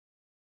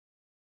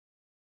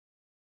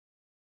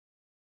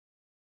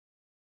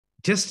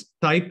just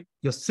type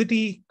your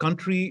city,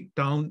 country,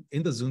 town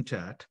in the Zoom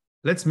chat.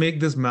 Let's make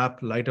this map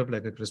light up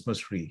like a Christmas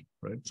tree,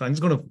 right? So I'm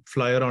just going to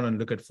fly around and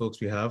look at folks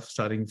we have,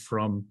 starting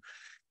from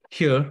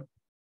here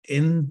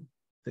in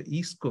the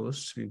East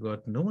Coast. We've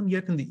got no one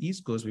yet in the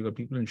East Coast. We've got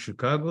people in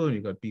Chicago, and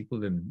you've got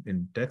people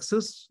in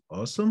Texas.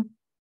 Awesome.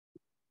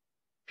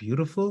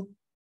 Beautiful.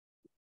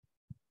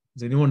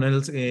 Is anyone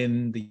else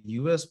in the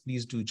US?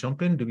 Please do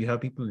jump in. Do we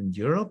have people in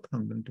Europe?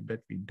 I'm going to bet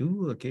we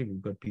do. Okay,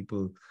 we've got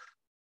people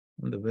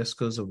on the West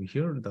Coast over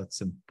here.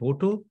 That's in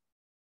Porto.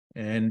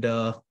 And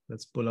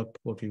let's pull up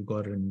what we've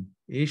got in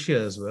Asia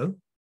as well.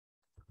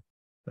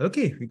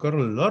 Okay, we've got a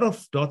lot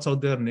of dots out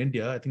there in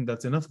India. I think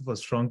that's enough of a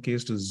strong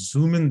case to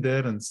zoom in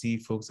there and see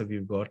folks that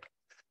we've got.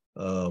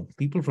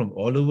 People from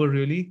all over,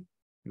 really.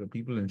 We've got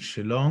people in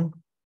Shillong.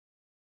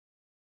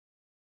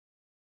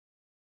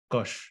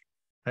 Gosh,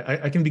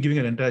 I can be giving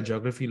an entire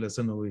geography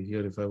lesson over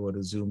here if I were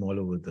to zoom all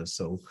over this.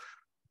 So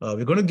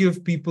we're going to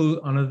give people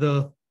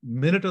another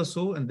minute or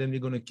so, and then we're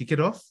going to kick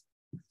it off.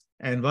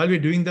 And while we're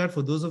doing that,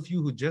 for those of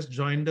you who just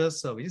joined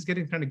us, we're just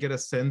trying to get a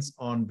sense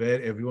on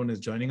where everyone is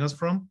joining us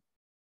from.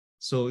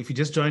 So if you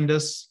just joined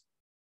us,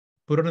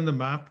 put it on the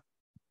map,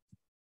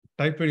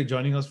 type where you're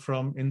joining us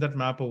from in that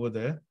map over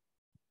there.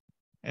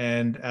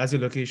 And as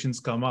your locations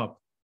come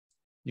up,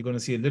 you're going to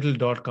see a little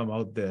dot come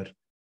out there.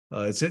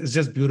 It's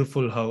just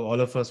beautiful how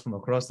all of us from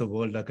across the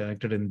world are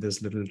connected in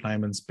this little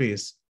time and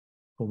space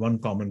for one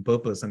common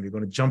purpose. And we're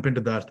going to jump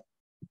into that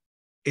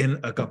in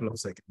a couple of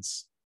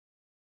seconds.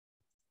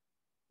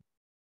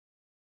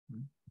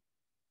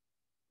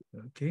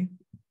 Okay.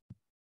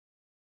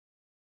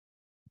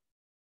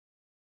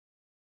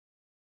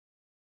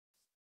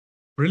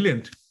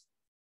 Brilliant.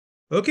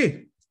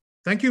 Okay.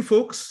 Thank you,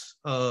 folks.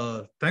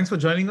 Thanks for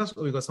joining us.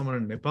 Oh, we got someone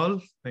in Nepal.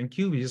 Thank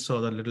you. We just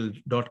saw that little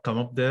dot come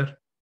up there.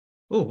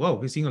 Oh, wow.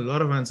 We're seeing a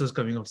lot of answers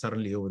coming up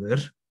suddenly over there.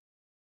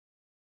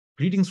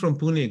 Greetings from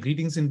Pune.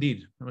 Greetings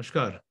indeed.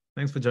 Namaskar.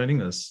 Thanks for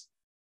joining us.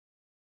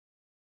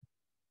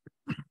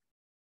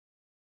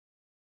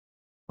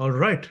 All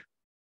right.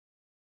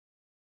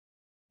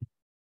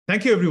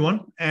 Thank you,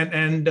 everyone.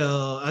 And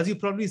as you've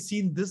probably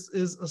seen, this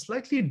is a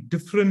slightly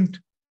different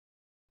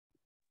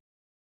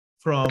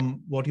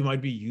from what you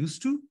might be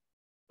used to.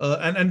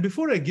 And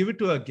before I give it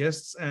to our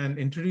guests and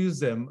introduce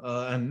them,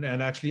 and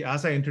actually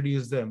as I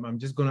introduce them, I'm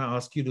just going to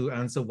ask you to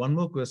answer one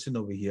more question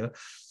over here.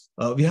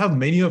 We have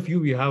many of you.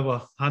 We have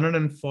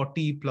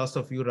 140 plus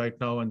of you right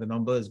now, and the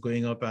number is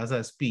going up as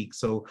I speak.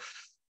 So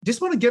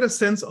just want to get a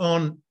sense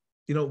on,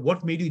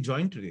 what made you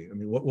join today? I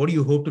mean, what do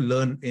you hope to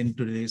learn in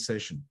today's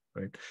session,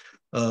 right?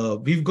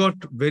 We've got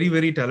very,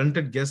 very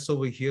talented guests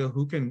over here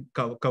who can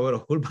cover a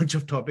whole bunch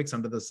of topics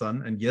under the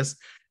sun. And yes,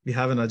 we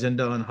have an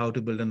agenda on how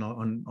to build an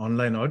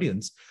online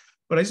audience.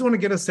 But I just want to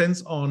get a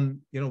sense on,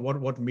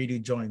 what made you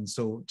join.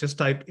 So just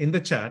type in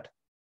the chat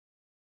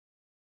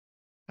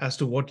as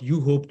to what you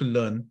hope to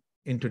learn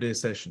in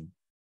today's session.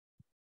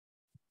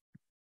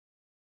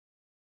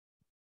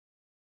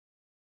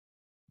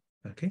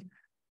 Okay.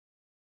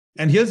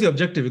 And here's the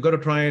objective. We've got to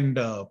try and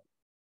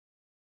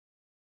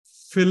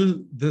fill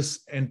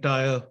this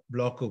entire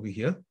block over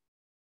here.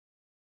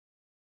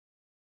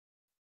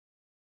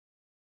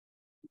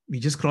 We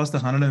just crossed the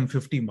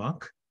 150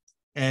 mark.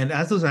 And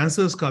as those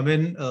answers come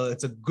in,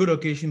 it's a good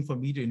occasion for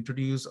me to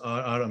introduce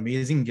our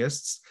amazing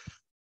guests.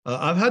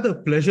 I've had the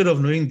pleasure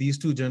of knowing these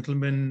two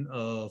gentlemen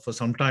for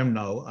some time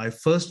now. I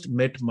first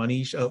met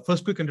Manish.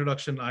 First quick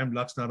introduction, I'm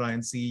Laks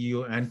Narayan,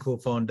 CEO and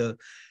co-founder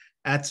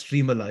at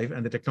Streamalive,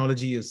 and the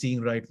technology you're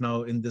seeing right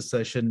now in this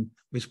session,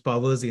 which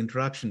powers the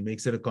interaction,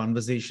 makes it a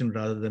conversation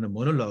rather than a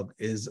monologue,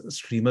 is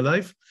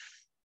Streamalive.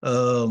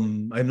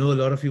 I know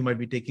a lot of you might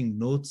be taking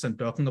notes and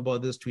talking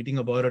about this, tweeting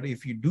about it.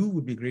 If you do,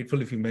 would be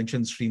grateful if you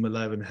mention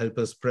Streamalive and help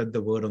us spread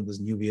the word on this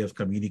new way of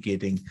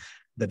communicating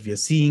that we are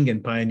seeing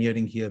and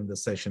pioneering here in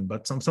this session.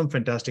 But some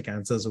fantastic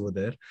answers over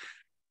there.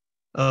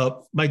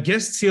 My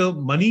guests here,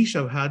 Manish,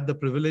 I've had the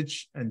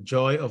privilege and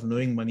joy of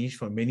knowing Manish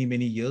for many,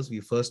 many years.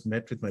 We first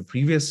met with my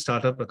previous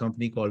startup, a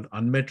company called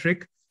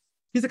Unmetric.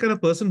 He's the kind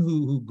of person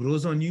who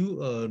grows on you,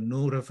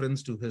 no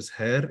reference to his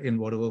hair in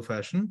whatever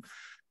fashion,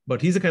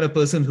 but he's the kind of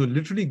person who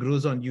literally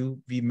grows on you.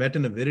 We met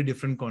in a very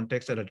different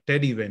context at a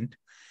TED event.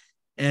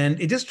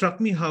 And it just struck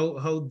me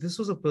how this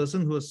was a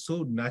person who was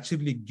so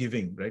naturally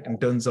giving, right? In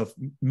terms of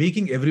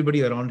making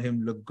everybody around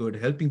him look good,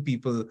 helping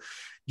people,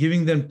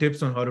 giving them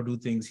tips on how to do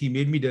things. He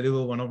made me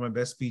deliver one of my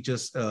best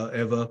speeches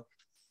ever.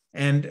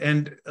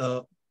 And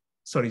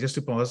sorry, just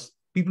to pause.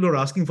 People are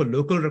asking for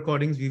local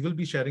recordings. We will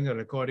be sharing a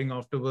recording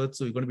afterwards.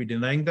 So you're going to be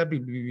denying that.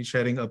 We'll be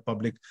sharing a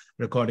public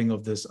recording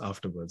of this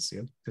afterwards.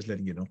 Yeah, just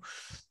letting you know.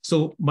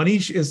 So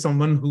Manish is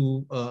someone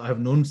who I've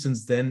known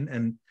since then.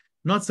 And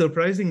not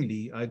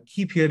surprisingly, I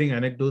keep hearing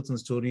anecdotes and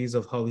stories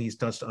of how he's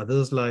touched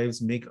others'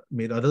 lives,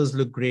 made others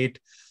look great,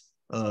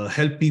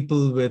 help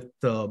people with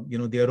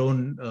their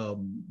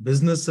own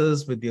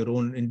businesses, with their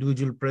own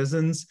individual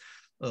presence.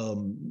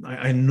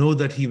 I know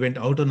that he went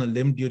out on a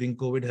limb during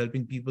COVID,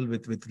 helping people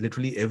with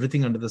literally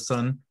everything under the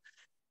sun.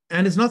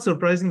 And it's not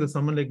surprising that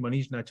someone like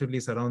Manish naturally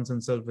surrounds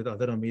himself with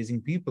other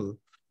amazing people,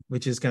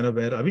 which is kind of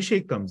where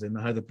Abhishek comes in.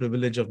 I had the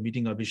privilege of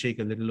meeting Abhishek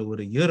a little over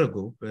a year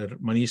ago, where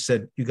Manish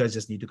said, you guys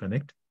just need to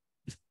connect.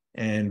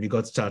 And we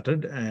got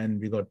started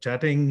and we got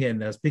chatting,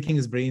 and I was picking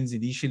his brains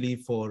initially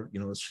for,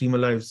 Stream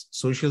Alive's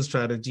social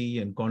strategy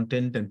and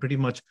content and pretty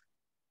much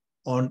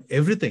on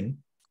everything.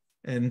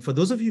 And for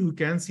those of you who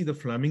can see the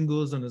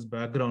flamingos on his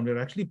background, we're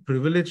actually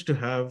privileged to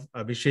have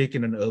Abhishek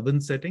in an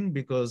urban setting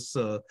because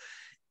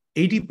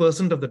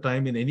 80% of the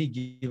time in any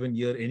given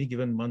year, any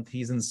given month,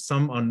 he's in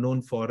some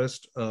unknown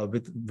forest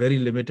with very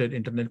limited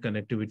internet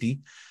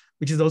connectivity,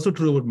 which is also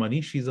true about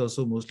Manish. She's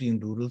also mostly in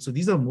rural. So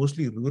these are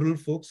mostly rural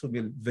folks. So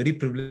we're very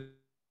privileged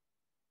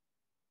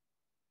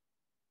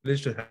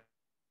to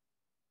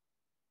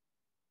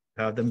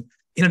have them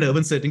in an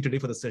urban setting today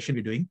for the session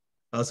we're doing.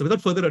 So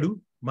without further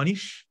ado,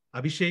 Manish,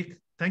 Abhishek,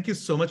 thank you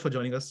so much for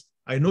joining us.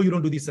 I know you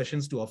don't do these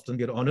sessions too often.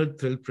 We are honored,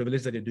 thrilled,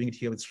 privileged that you're doing it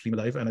here with Stream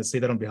Live. And I say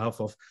that on behalf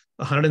of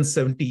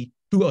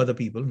 172 other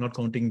people, not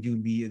counting you,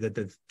 me,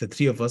 the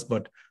three of us,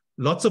 but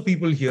lots of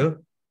people here.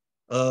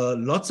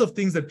 Lots of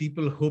things that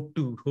people hope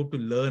to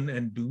learn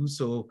and do.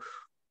 So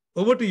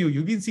over to you.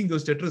 You've been seeing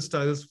those Tetris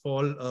tiles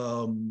fall.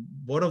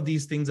 What of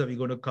these things are we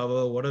going to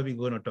cover? What are we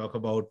going to talk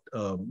about?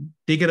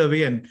 Take it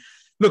away. And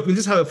look, we'll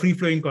just have a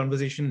free-flowing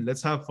conversation.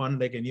 Let's have fun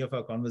like any of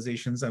our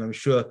conversations. And I'm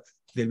sure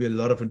there'll be a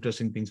lot of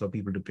interesting things for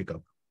people to pick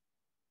up.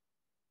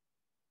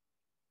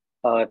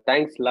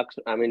 Thanks, Lux.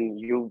 I mean,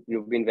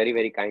 you've been very,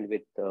 very kind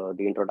with the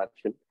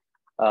introduction.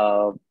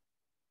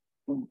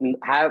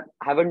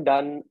 Haven't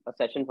done a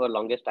session for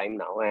longest time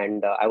now,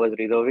 and I was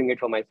reserving it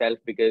for myself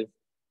because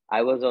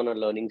I was on a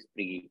learning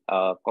spree.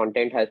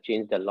 Content has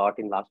changed a lot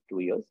in last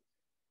 2 years,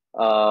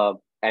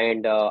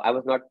 and I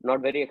was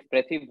not very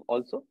expressive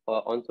also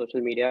on social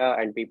media,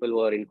 and people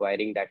were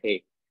inquiring that,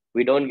 hey,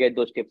 we don't get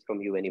those tips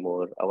from you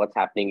anymore. What's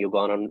happening? You've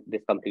gone on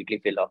this completely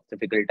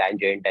philosophical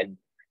tangent and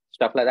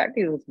stuff like that.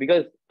 Is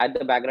because at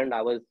the background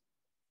I was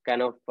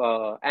kind of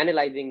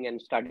analyzing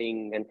and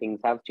studying, and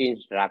things have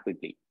changed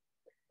rapidly.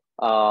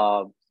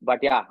 But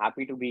yeah,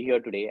 happy to be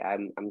here today.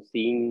 I'm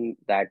seeing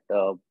that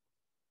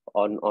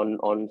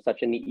on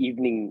such an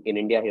evening in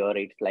India here,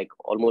 it's like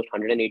almost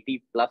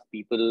 180 plus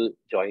people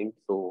joined.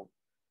 So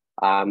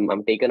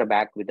I'm taken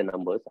aback with the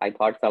numbers. I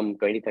thought some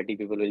 20-30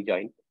 people will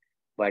join,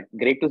 but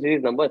great to see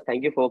these numbers.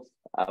 Thank you, folks.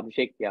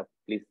 Abhishek, yeah,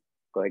 please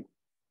go ahead.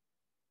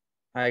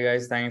 Hi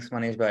guys, thanks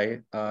Manish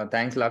bhai.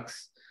 Thanks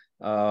Lux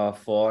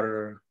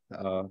for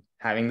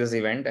having this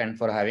event and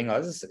for having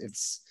us.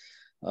 It's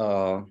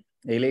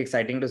really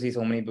exciting to see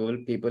so many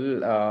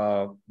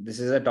people. This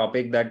is a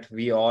topic that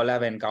we all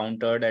have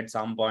encountered at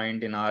some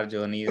point in our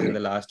journeys in the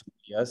last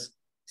years,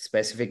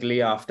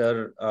 specifically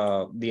after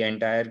the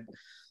entire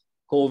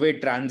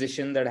COVID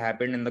transition that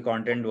happened in the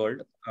content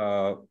world.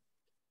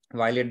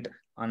 While it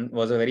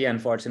was a very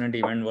unfortunate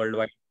event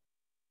worldwide,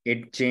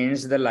 it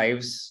changed the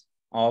lives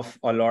of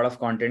a lot of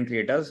content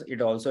creators.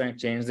 It also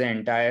changed the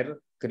entire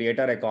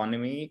creator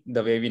economy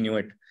the way we knew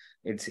it.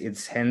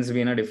 It's hence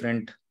been a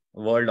different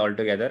world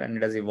altogether, and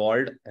it has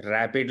evolved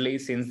rapidly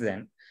since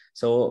then.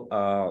 So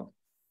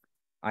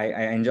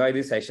I enjoy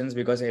these sessions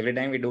because every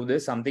time we do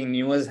this, something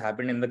new has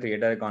happened in the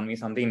creator economy,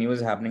 something new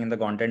is happening in the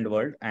content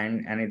world,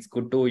 and it's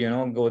good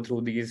to go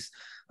through these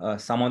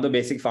some of the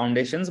basic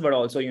foundations, but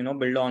also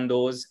build on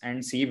those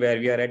and see where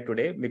we are at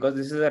today, because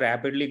this is a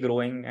rapidly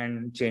growing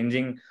and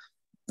changing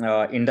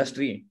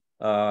industry.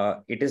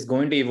 It is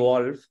going to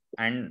evolve,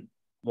 and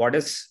what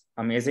is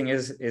amazing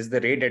is the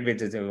rate at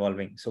which it's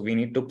evolving. So we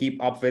need to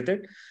keep up with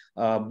it,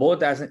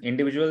 both as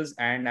individuals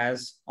and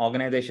as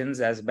organizations,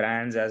 as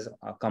brands, as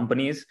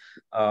companies,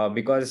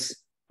 because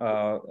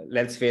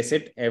let's face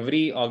it,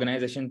 every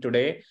organization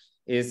today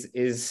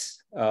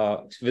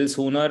will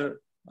sooner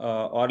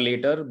or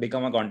later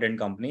become a content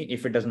company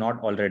if it is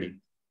not already.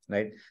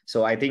 Right.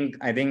 So I think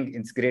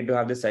it's great to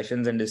have these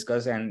sessions and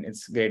discuss, and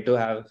it's great to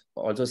have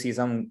also see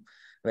some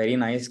very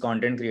nice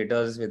content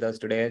creators with us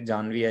today.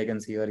 Janvi, I can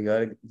see her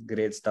here.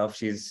 Great stuff.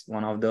 She's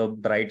one of the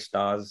bright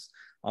stars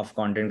of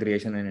content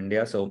creation in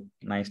India. So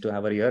nice to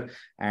have her here.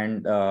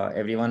 And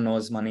everyone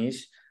knows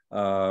Manish.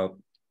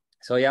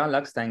 So yeah,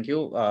 Lux, thank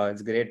you.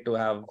 It's great to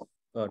have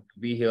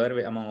be here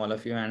among all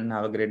of you and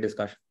have a great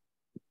discussion.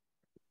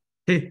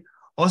 Hey.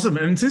 Awesome.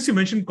 And since you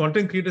mentioned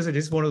content creators, I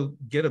just want to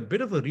get a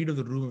bit of a read of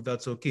the room, if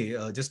that's okay,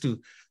 just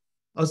to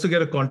also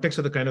get a context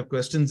of the kind of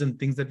questions and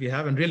things that we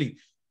have. And really,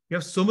 we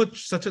have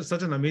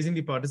such an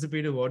amazingly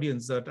participative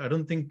audience that I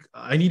don't think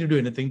I need to do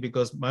anything,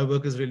 because my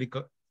work is really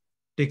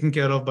taken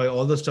care of by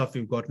all the stuff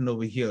we've gotten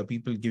over here.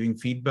 People giving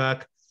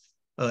feedback,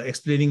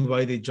 explaining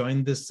why they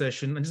joined this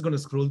session. I'm just going to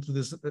scroll through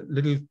this a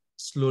little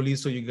slowly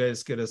so you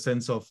guys get a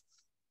sense of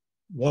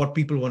what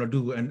people want to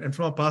do. And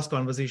from our past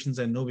conversations,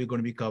 I know we're going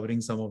to be covering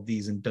some of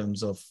these in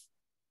terms of,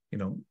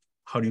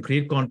 how do you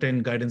create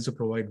content, guidance to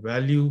provide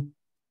value,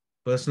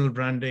 personal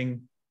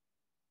branding,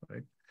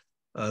 right?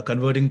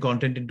 Converting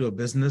content into a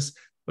business.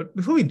 But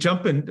before we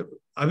jump in,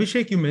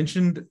 Abhishek, you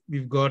mentioned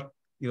we've got,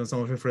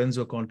 some of your friends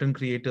who are content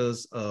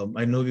creators.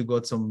 I know we've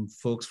got some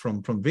folks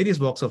from various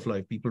walks of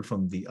life, people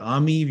from the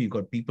army, we've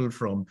got people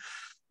from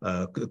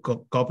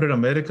corporate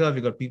America,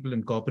 we've got people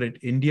in corporate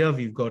India,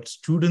 we've got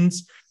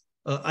students.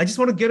 I just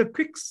want to get a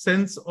quick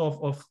sense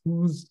of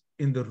who's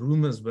in the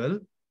room as well.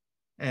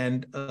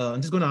 And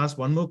I'm just going to ask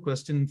one more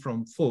question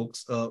from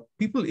folks.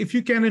 People, if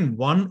you can, in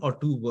 1 or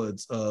 2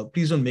 words,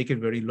 please don't make it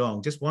very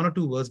long, just 1 or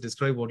 2 words,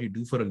 describe what you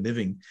do for a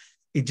living.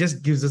 It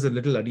just gives us a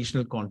little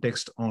additional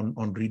context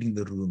on reading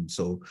the room.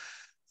 So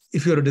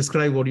if you were to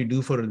describe what you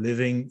do for a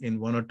living in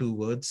 1 or 2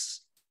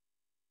 words.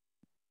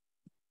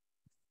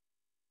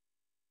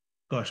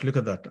 Gosh, look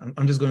at that.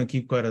 I'm just going to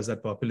keep quiet as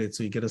that populates,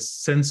 so you get a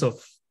sense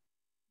of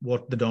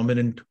what the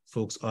dominant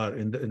folks are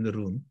in the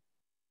room.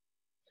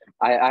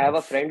 I have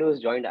a friend who's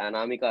joined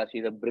Anamika.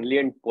 She's a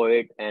brilliant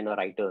poet and a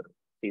writer.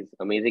 She's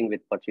amazing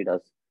with what she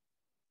does.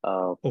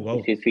 Oh,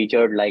 wow. She's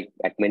featured like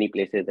at many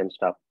places and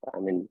stuff. I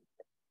mean,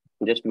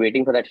 I'm just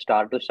waiting for that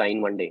star to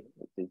shine one day.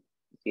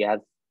 She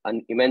has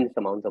an immense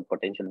amount of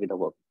potential with her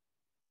work.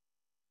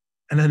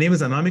 And her name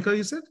is Anamika,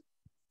 you said?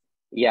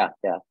 Yeah.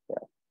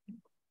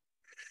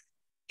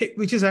 Hey,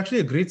 which is actually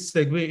a great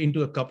segue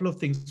into a couple of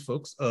things,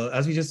 folks.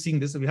 As we just seeing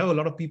this, we have a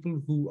lot of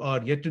people who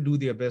are yet to do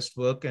their best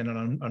work and are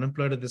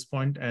unemployed at this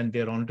point, and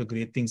they're on to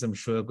great things, I'm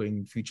sure, going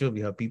in the future.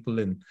 We have people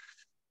in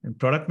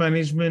product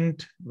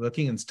management,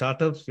 working in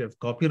startups. We have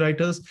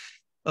copywriters.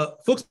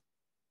 Folks,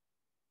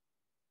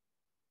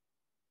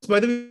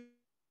 by the way,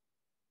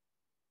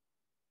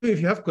 if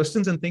you have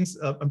questions and things,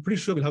 I'm pretty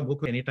sure we'll have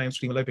work anytime.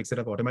 Streamlive picks it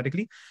up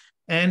automatically.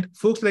 And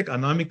folks like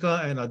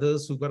Anamika and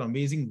others who've got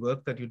amazing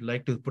work that you'd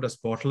like to put a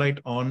spotlight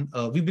on.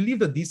 We believe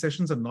that these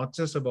sessions are not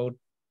just about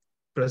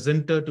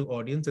presenter to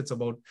audience. It's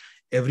about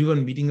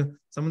everyone meeting.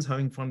 Someone's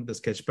having fun with the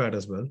sketchpad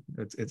as well.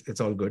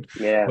 It's all good.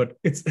 Yeah. But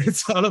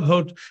it's all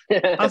about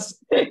us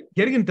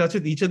getting in touch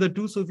with each other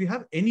too. So if you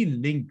have any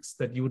links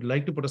that you would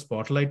like to put a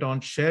spotlight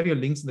on, share your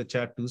links in the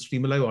chat too.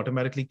 Streamlive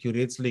automatically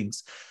curates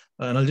links.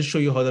 And I'll just show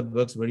you how that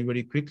works very,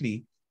 very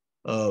quickly.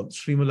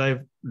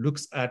 Streamlive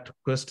looks at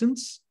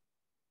questions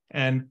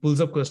and pulls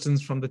up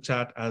questions from the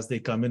chat as they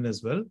come in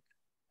as well.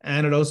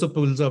 And it also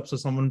pulls up, so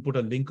someone put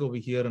a link over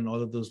here and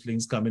all of those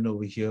links come in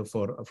over here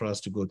for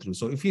us to go through.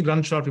 So if we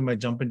run short, we might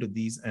jump into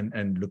these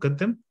and look at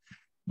them.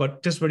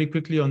 But just very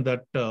quickly on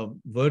that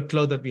word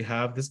cloud that we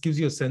have, this gives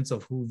you a sense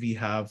of who we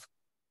have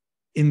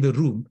in the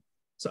room.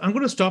 So I'm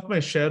going to stop my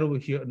share over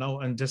here now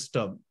and just,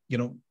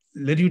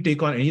 let you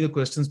take on any of the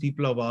questions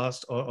people have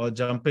asked or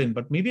jump in.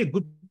 But maybe a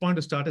good point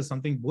to start is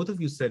something both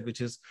of you said,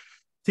 which is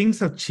things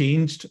have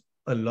changed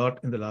a lot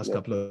in the last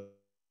couple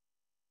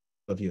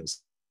of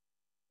years.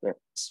 Yeah.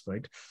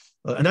 Right.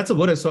 And that's a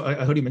word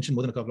I heard you mention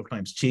more than a couple of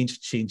times. Change.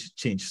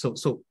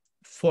 So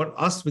for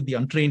us with the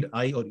untrained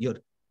eye or ear,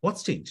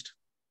 what's changed?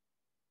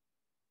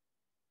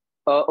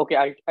 Okay,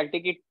 I'll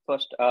take it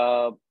first.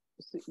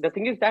 The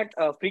thing is that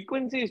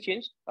frequency has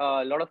changed.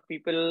 A lot of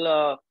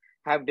people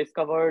have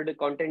discovered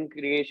content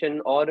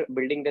creation or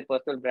building their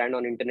personal brand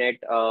on internet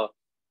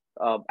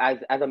as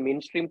a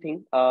mainstream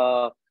thing.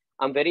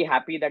 I'm very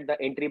happy that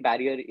the entry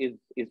barrier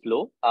is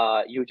low.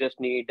 You just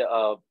need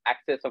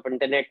access of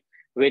internet,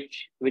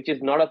 which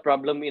is not a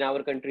problem in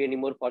our country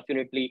anymore,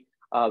 fortunately,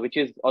 which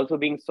is also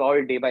being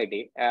solved day by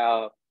day.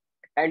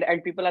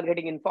 And people are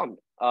getting informed.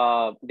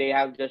 They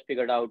have just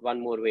figured out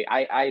one more way.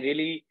 I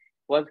really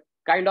was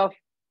kind of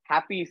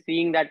happy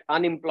seeing that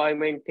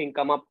unemployment thing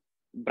come up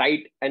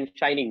bright and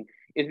shining,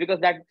 is because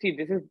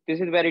this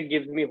is where it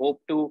gives me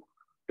hope to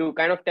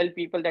kind of tell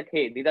people that,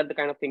 hey, these are the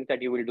kind of things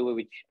that you will do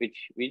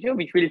which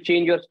will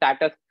change your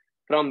status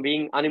from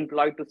being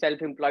unemployed to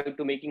self-employed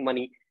to making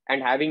money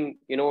and having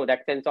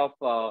that sense of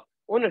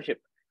ownership.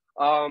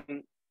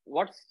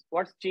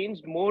 What's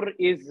changed more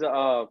is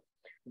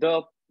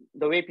the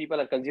way people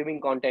are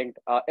consuming content.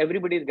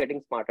 Everybody is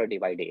getting smarter day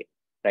by day,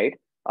 right?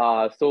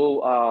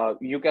 So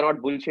you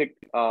cannot bullshit.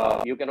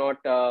 You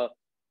cannot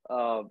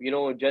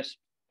just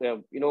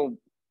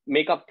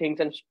make up things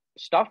and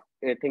stuff.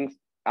 Things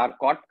are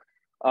caught,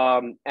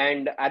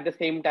 and at the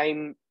same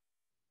time,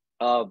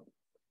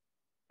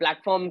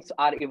 platforms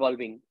are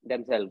evolving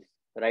themselves,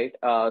 right?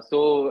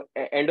 So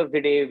end of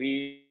the day,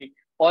 we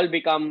all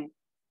become,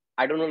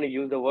 I don't want to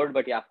use the word,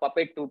 but yeah,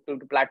 puppet to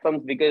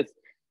platforms, because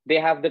they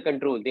have the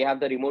control, they have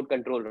the remote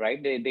control,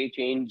 right? They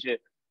change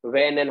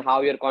when and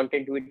how your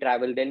content will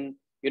travel. Then,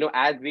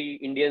 as we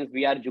Indians,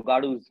 we are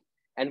jugadus,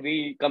 and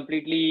we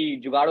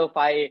completely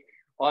jugadify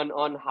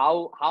on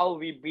how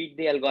we beat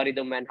the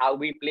algorithm and how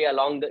we play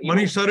along the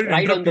Manish, sorry to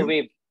ride interrupt on the you.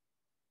 wave.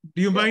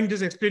 Do you mind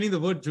just explaining the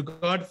word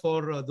jugad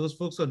for those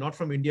folks who are not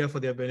from India for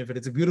their benefit?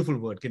 It's a beautiful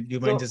word. Do you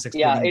mind just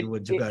explaining the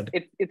word jugad?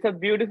 It's a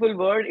beautiful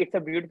word. It's a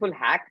beautiful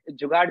hack.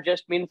 Jugad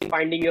just means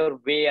finding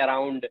your way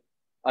around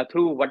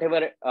through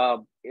whatever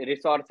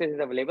resources is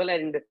available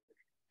and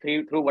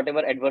through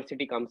whatever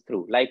adversity comes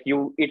through. Like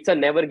it's a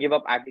never give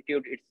up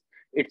attitude.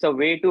 It's a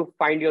way to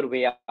find your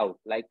way out.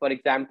 Like, for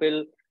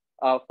example,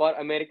 for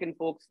American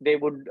folks, they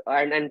would,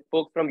 and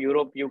folks from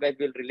Europe, you guys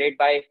will relate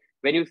by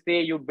when you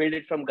say you build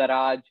it from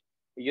garage,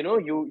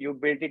 you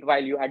built it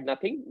while you had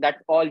nothing.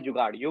 That's all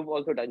jugaad. You've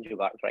also done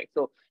jugaad, right?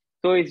 So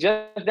it's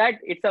just that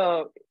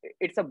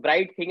it's a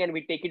bright thing, and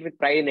we take it with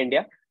pride in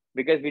India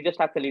because we just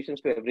have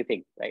solutions to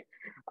everything, right?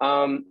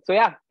 So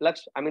yeah,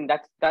 Laksh, I mean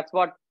that's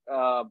what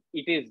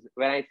it is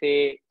when I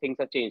say things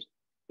have changed.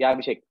 Yeah,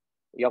 Abhishek,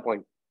 your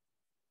point.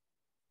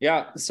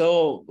 Yeah,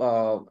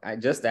 so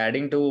just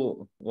adding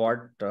to what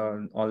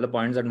all the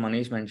points that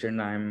Manish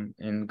mentioned, I'm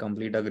in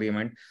complete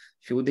agreement.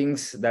 Few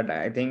things that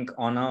I think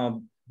on a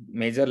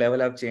major level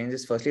have changed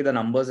is firstly the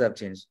numbers have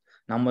changed.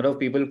 Number of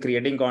people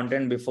creating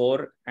content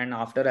before and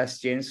after has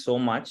changed so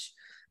much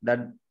that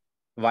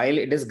while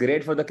it is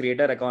great for the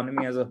creator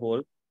economy as a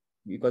whole,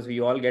 because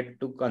we all get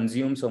to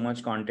consume so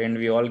much content,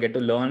 we all get to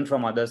learn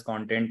from others'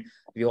 content,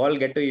 we all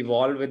get to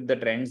evolve with the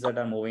trends that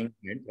are moving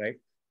ahead, right?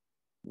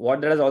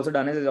 What that has also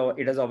done is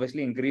it has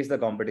obviously increased the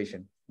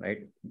competition,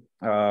 right?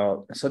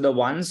 So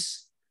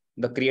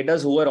the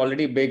creators who were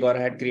already big or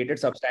had created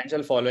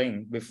substantial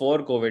following before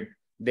COVID,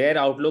 their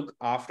outlook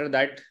after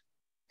that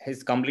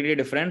is completely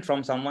different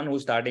from someone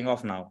who's starting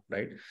off now,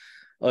 right?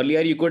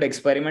 Earlier, you could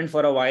experiment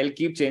for a while,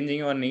 keep changing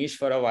your niche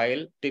for a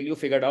while till you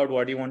figured out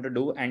what you want to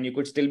do, and you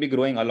could still be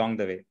growing along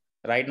the way.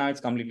 Right now,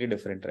 it's completely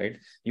different, right?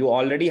 You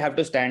already have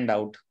to stand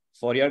out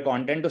for your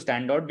content to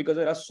stand out because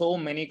there are so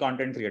many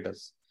content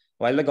creators.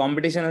 While the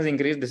competition has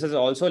increased, this has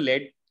also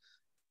led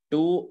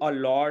to a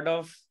lot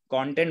of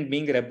content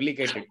being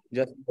replicated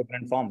just in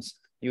different forms.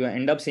 You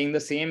end up seeing the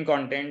same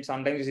content.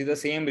 Sometimes you see the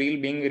same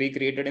reel being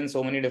recreated in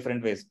so many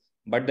different ways,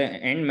 but the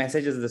end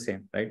message is the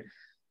same, right?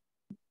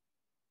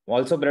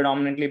 Also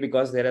predominantly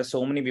because there are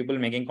so many people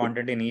making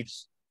content in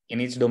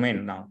each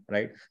domain now,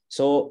 right?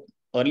 So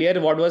earlier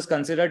what was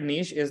considered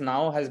niche is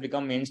now has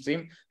become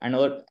mainstream,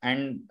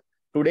 and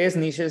today's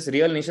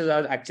real niches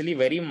are actually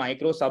very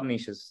micro sub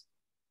niches.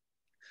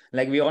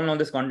 Like we all know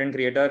this content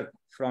creator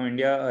from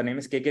India, her name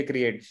is KK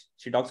Create.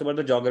 She talks about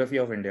the geography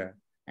of India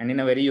and in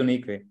a very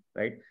unique way,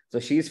 right? So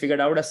she's figured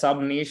out a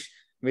sub niche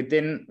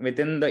within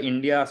the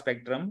India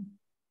spectrum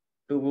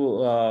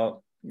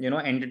to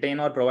entertain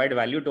or provide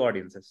value to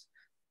audiences.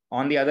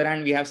 On the other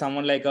hand, we have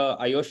someone like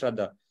Ayush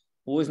Shraddha,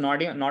 who is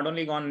not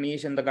only gone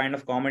niche in the kind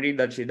of comedy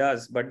that she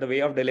does, but the way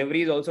of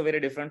delivery is also very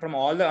different from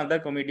all the other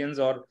comedians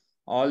or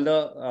all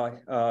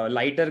the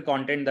lighter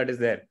content that is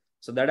there.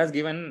 So that has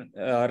given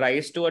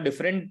rise to a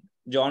different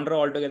genre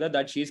altogether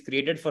that she's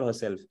created for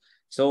herself.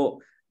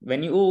 So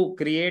when you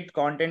create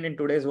content in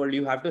today's world,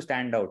 you have to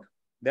stand out.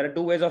 There are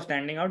two ways of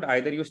standing out.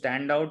 Either you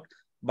stand out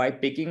by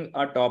picking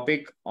a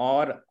topic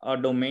or a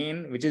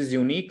domain which is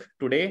unique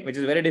today, which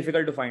is very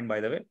difficult to find, by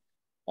the way,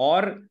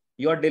 or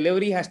your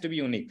delivery has to be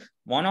unique.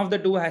 One of the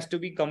two has to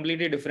be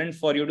completely different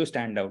for you to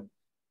stand out.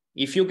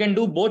 If you can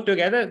do both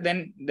together,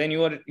 then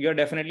you're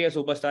definitely a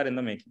superstar in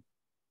the making.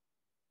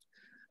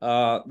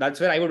 That's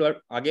where I would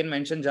again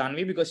mention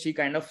Janvi, because she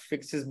kind of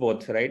fixes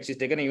both, right? She's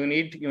taken a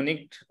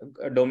unique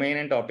domain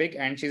and topic,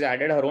 and she's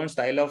added her own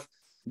style of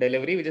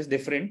delivery, which is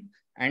different,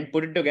 and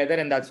put it together,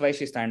 and that's why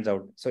she stands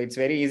out. So it's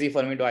very easy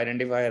for me to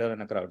identify her in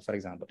a crowd, for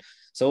example.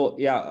 So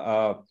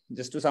yeah,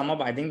 just to sum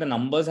up, I think the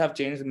numbers have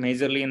changed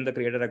majorly in the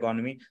creator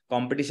economy.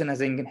 Competition has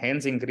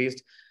hence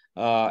increased.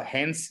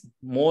 Hence,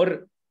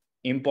 more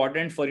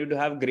important for you to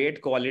have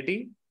great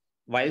quality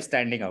while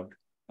standing out.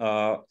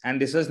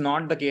 And this was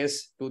not the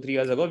case 2-3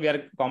 years ago,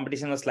 where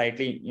competition was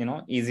slightly,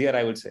 easier,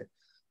 I would say.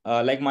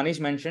 Like Manish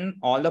mentioned,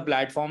 all the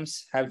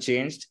platforms have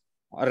changed,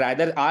 or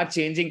rather are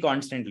changing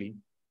constantly.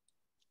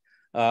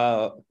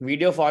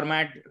 Video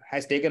format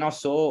has taken off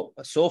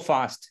so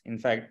fast. In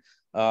fact,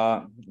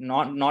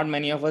 not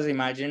many of us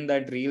imagined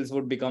that reels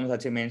would become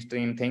such a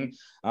mainstream thing.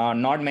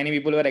 Not many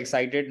people were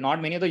excited.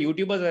 Not many of the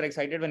YouTubers were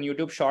excited when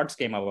YouTube Shorts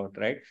came about,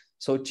 right?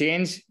 So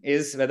change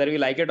is, whether we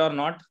like it or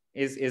not,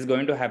 is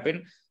going to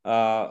happen.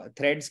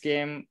 Threads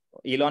came.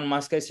 Elon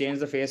Musk has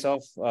changed the face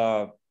of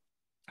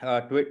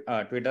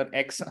Twitter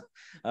X.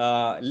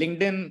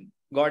 LinkedIn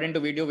got into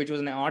video, which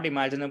was not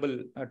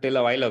imaginable till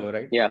a while ago,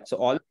 right? Yeah. So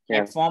all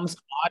platforms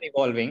are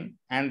evolving,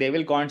 and they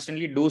will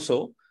constantly do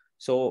so.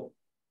 So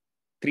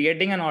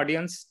creating an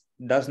audience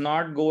does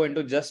not go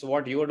into just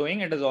what you are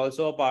doing. It is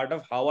also a part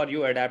of how are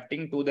you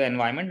adapting to the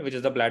environment, which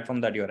is the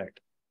platform that you're at.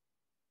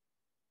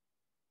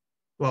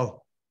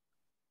 Wow.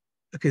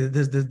 Okay,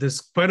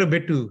 there's quite a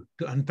bit to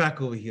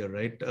unpack over here,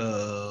 right?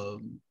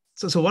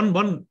 So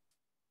one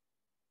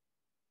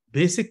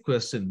basic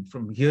question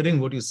from hearing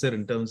what you said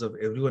in terms of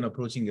everyone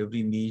approaching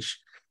every niche.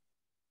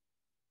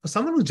 For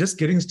someone who's just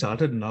getting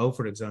started now,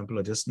 for example,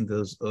 or just in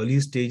those early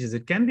stages,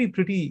 it can be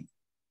pretty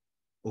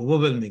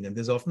overwhelming. And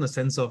there's often a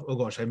sense of, oh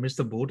gosh, I missed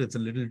the boat. It's a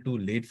little too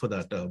late for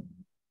that.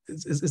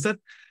 Is that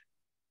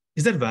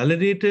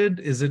validated?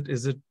 Is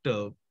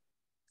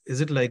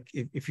it like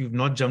if you've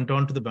not jumped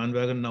onto the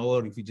bandwagon now,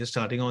 or if you're just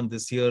starting on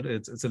this year,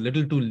 it's a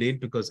little too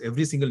late because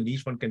every single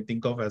niche one can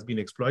think of has been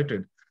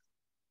exploited?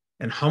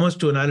 And how much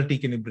tonality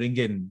can you bring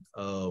in?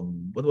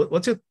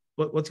 What's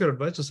your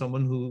advice to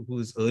someone who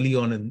is early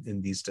on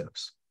in these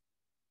steps?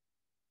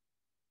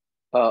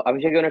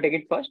 Abhishek, you want to take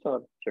it first,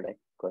 or should I?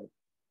 Go ahead.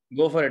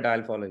 Go for it.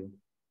 I'll follow you.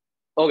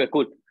 Okay,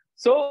 cool.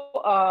 So,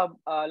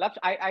 Laksh,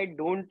 I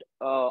don't,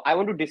 I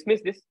want to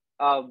dismiss this,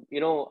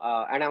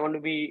 and I want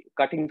to be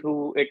cutting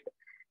through it.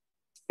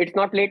 It's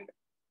not late.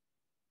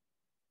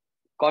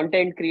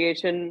 Content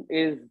creation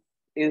is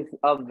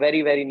a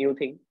very, very new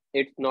thing.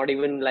 It's not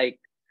even like,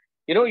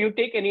 you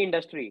take any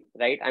industry,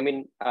 right? I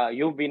mean,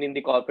 you've been in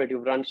the corporate,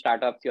 you've run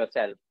startups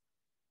yourself.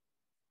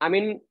 I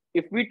mean,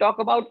 if we talk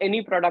about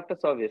any product or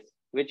service,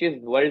 which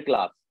is world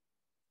class,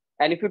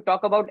 and if you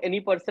talk about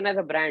any person as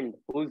a brand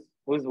who's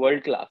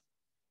world class,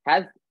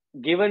 has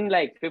given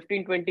like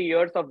 15-20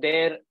 years of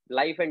their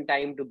life and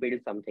time to build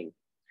something.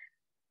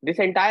 This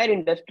entire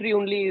industry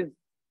only is,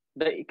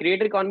 the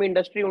creator economy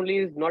industry only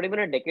is not even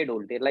a decade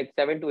old. They're like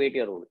 7 to 8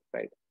 year old,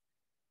 right?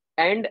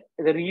 And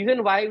the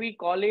reason why we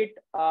call it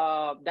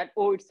that,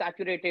 oh, it's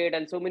saturated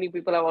and so many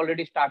people have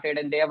already started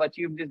and they have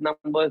achieved these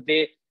numbers,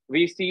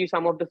 we see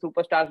some of the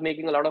superstars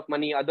making a lot of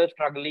money, others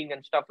struggling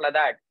and stuff like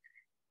that,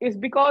 is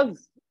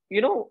because,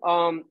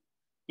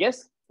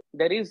 yes,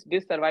 there is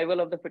this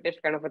survival of the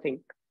fittest kind of a thing.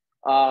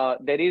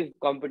 There is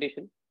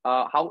competition.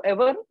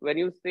 However, when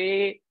you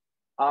say,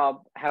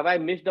 have I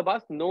missed the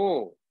bus?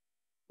 No,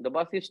 the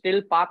bus is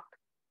still parked.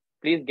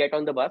 Please get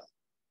on the bus.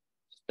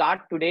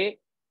 Start today,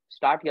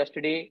 start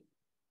yesterday.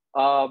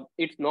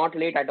 It's not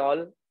late at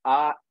all.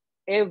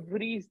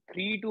 Every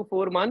 3 to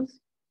 4 months,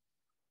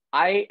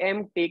 I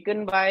am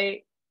taken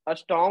by a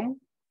storm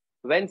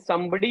when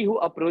somebody who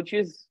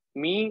approaches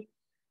me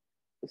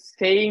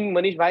saying,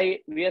 Manish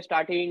bhai, we are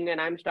starting and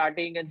I'm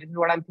starting and this is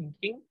what I'm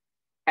thinking.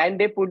 And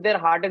they put their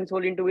heart and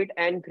soul into it.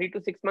 And 3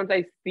 to 6 months,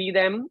 I see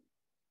them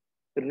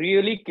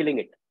really killing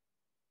it.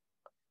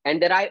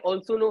 And there I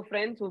also know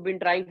friends who've been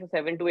trying for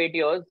 7 to 8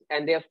 years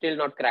and they have still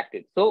not cracked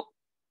it. So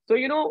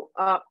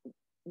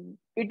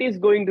it is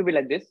going to be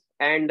like this,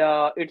 and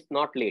it's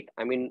not late.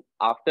 I mean,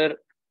 after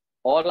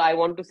all, I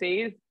want to say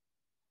is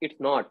it's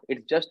not.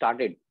 It's just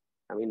started.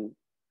 I mean,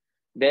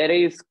 there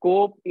is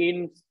scope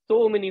in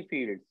so many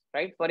fields,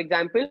 right? For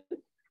example,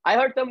 I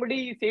heard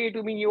somebody say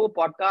to me, "Oh,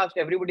 podcast.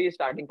 Everybody is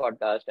starting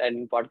podcast,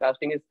 and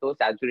podcasting is so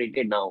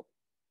saturated now."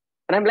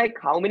 And I'm like,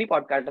 how many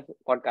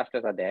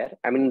podcasters are there?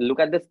 I mean, look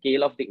at the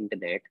scale of the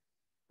internet.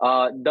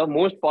 The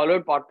most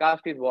followed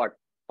podcast is what?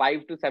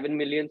 5 to 7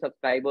 million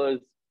subscribers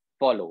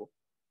follow.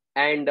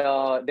 And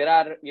there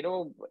are,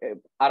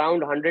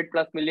 around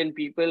 100+ million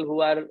people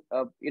who are,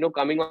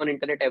 coming on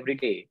internet every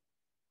day.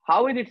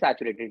 How is it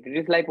saturated? It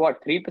is like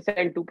what?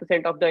 3%,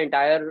 2% of the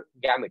entire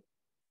gamut.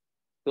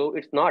 So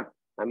it's not.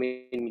 I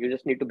mean, you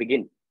just need to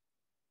begin.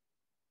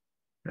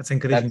 That's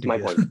encouraging. That's my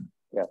point.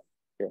 Yeah.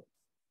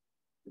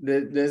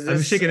 There's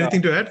this, Abhishek,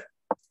 anything to add?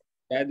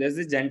 Yeah, there's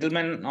this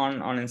gentleman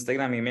on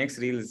Instagram. He makes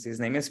reels. His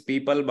name is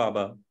People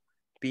Baba.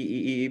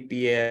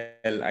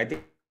 PEEPAL. I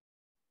think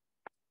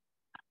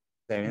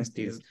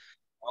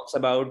talks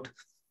about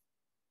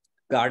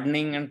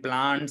gardening and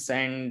plants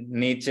and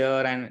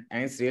nature, and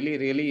it's really,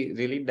 really,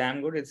 really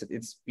damn good.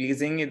 It's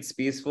pleasing, it's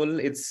peaceful,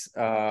 it's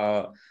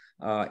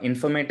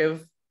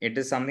informative. It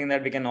is something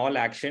that we can all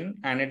action,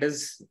 and it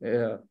is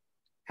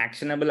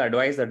actionable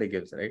advice that he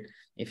gives, right?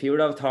 If you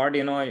would have thought,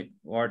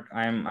 what,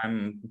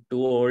 I'm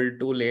too old,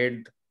 too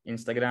late,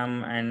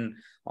 Instagram and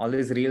all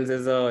these reels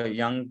is a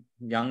young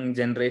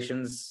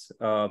generation's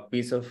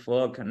piece of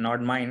work,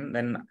 not mine,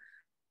 then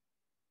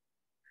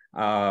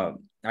I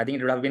think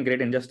it would have been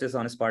great injustice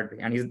on his part.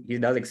 And he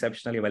does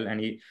exceptionally well, and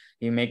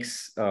he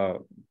makes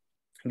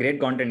great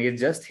content.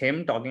 It's just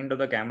him talking to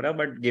the camera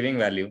but giving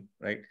value,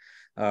 right?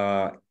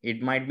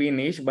 It might be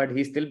niche, but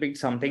he still picked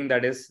something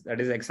that is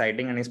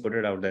exciting, and he's put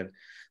it out there.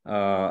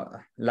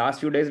 Last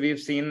few days we've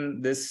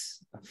seen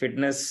this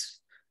fitness,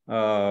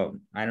 I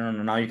don't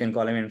know, now you can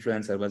call him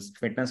influencer, but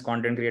fitness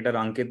content creator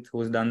Ankit,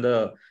 who's done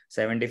the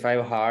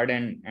 75 hard,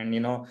 and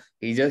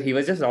he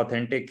was just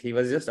authentic. He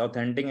was just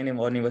authentic in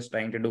what he was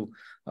trying to do.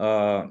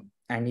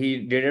 And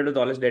he did it with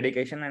all his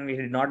dedication, and he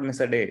did not miss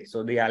a day.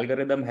 So the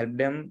algorithm helped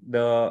him,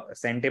 the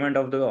sentiment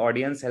of the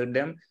audience helped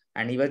him,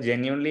 and he was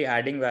genuinely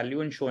adding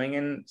value and showing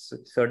in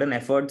certain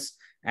efforts,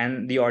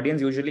 and the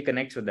audience usually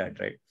connects with that,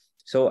 right?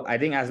 So I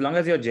think as long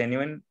as you're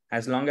genuine,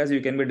 as long as you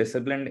can be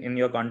disciplined in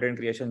your content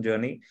creation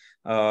journey,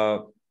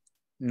 no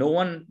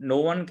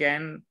one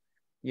can,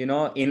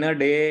 in a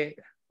day,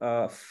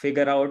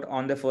 figure out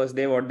on the first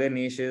day what their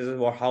niche is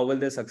or how will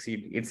they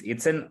succeed.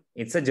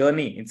 It's a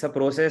journey. It's a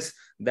process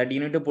that you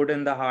need to put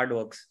in the hard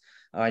works.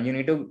 You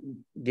need to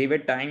give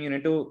it time. You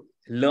need to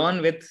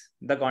learn with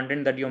the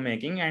content that you're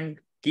making and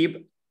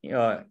keep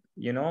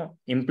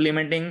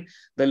implementing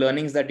the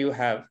learnings that you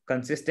have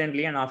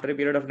consistently, and after a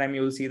period of time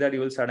you will see that you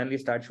will suddenly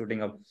start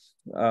shooting up.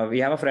 We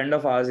have a friend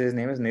of ours, his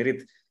name is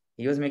Nirith.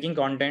 He was making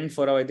content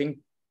for I think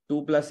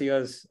 2+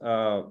 years,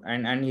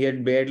 and he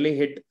had barely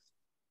hit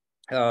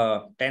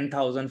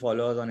 10,000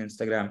 followers on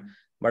Instagram.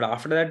 But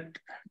after that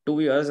 2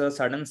 years, a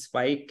sudden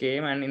spike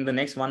came, and in the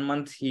next 1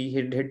 month he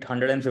hit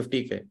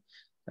 150K,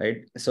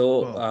 right?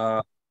 So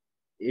Wow.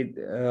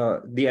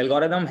 The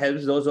algorithm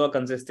helps those who are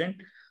consistent.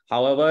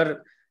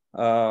 However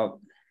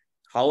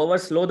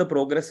slow the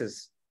progress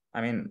is.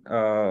 I mean,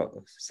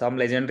 some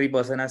legendary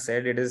person has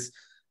said it is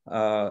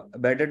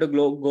better to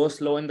go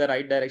slow in the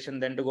right direction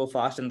than to go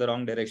fast in the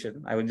wrong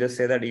direction. I would just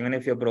say that even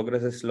if your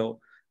progress is slow,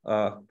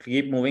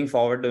 keep moving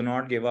forward, do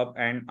not give up,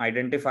 and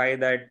identify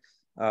that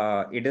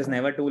it is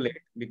never too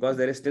late, because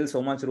there is still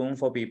so much room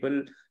for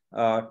people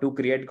to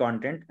create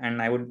content.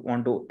 And I would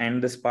want to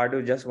end this part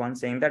with just one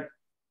saying that,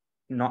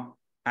 not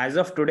as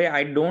of today,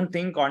 I don't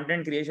think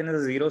content creation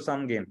is a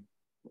zero-sum game.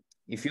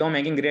 If you're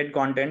making great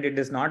content, it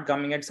is not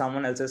coming at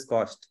someone else's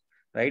cost,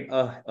 right?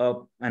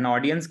 An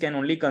audience can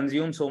only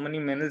consume so many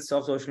minutes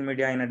of social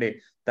media in a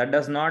day. That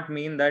does not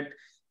mean that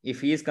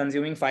if he is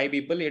consuming 5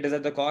 people, it is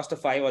at the cost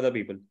of 5 other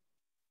people,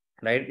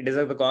 right? It is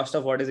at the cost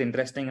of what is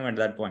interesting him at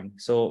that point.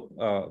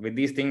 So with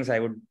these things, I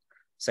would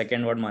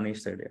second what Manish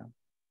said. Yeah.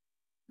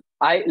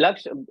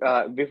 Laksh,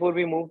 before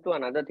we move to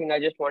another thing, I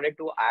just wanted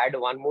to add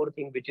one more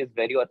thing, which is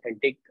very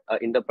authentic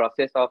in the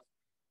process of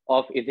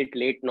is it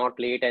late, not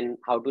late, and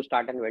how to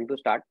start and when to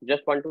start.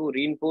 Just want to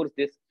reinforce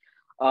this,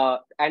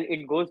 and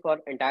it goes for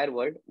entire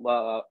world,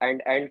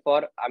 and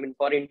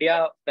for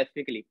India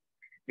specifically.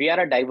 We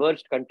are a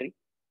diverse country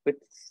with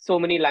so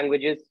many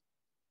languages,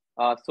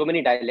 so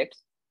many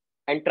dialects,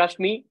 and trust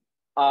me,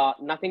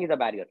 nothing is a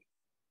barrier.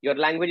 Your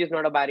language is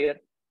not a barrier.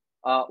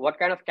 What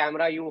kind of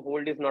camera you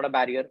hold is not a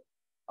barrier.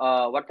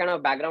 What kind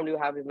of background you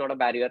have is not a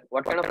barrier.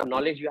 What kind of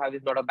knowledge you have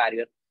is not a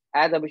barrier.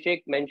 As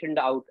Abhishek mentioned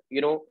out,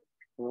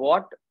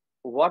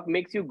 what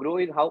makes you grow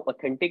is how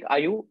authentic are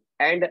you,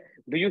 and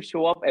do you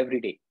show up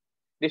every day.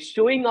 The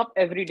showing up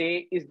every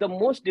day is the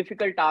most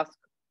difficult task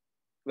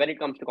when it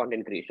comes to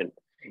content creation.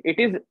 It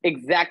is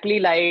exactly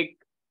like,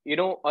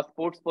 a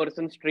sports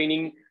person's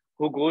training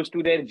who goes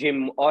to their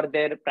gym or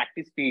their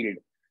practice field.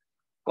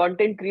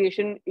 Content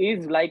creation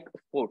is like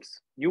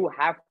sports. You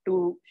have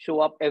to show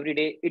up every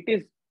day. It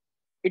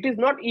is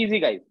not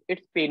easy, guys.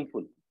 It's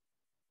painful.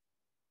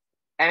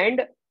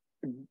 And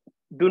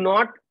do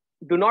not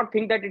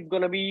think that it's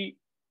gonna be,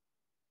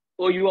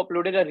 oh, you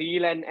uploaded a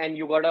reel and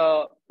you got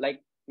a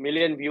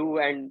million view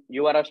and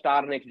you are a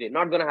star next day.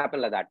 Not gonna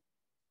happen like that.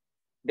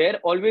 There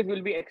always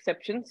will be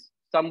exceptions.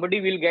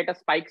 Somebody will get a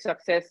spike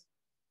success.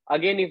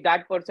 Again, if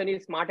that person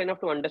is smart enough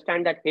to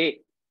understand that,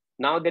 hey,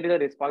 now there is a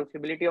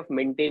responsibility of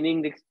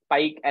maintaining the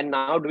spike and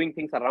now doing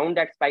things around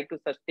that spike to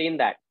sustain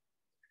that.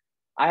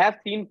 I have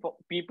seen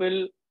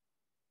people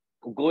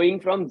going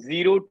from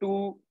 0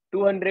 to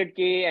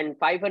 200K and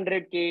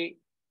 500K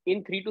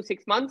in 3 to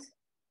 6 months,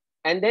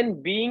 and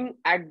then being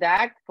at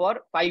that for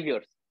 5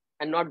 years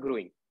and not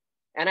growing.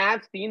 And I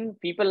have seen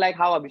people like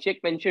how Abhishek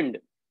mentioned,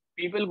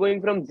 people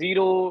going from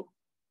 0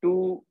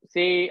 to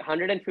say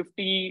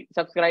 150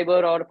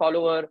 subscriber or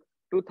follower,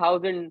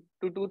 2000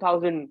 to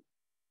 2000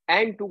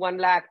 and to 1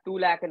 lakh, 2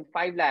 lakh and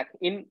 5 lakh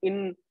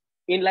in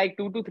like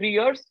 2 to 3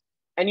 years.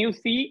 And you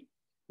see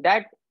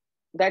that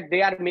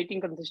they are making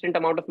consistent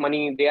amount of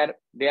money. They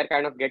are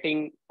kind of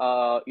getting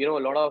a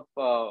lot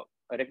of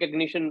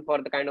recognition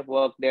for the kind of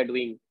work they are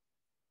doing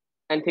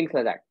and things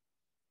like that.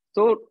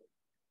 So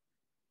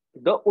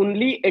the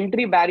only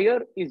entry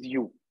barrier is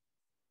you.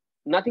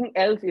 Nothing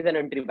else is an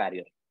entry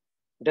barrier.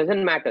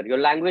 Doesn't matter. Your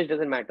language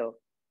doesn't matter.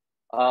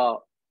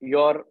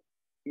 Your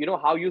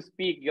how you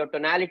speak, your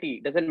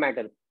tonality doesn't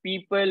matter.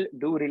 People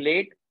do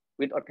relate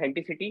with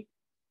authenticity,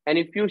 and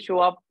if you show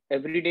up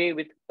every day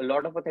with a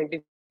lot of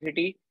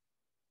authenticity,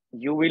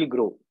 you will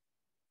grow.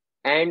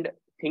 And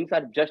things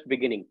are just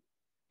beginning.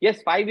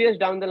 Yes, 5 years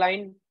down the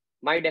line,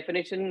 my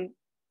definition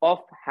of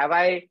have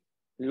I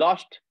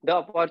lost the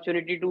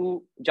opportunity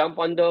to jump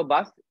on the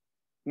bus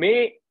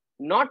may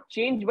not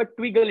change but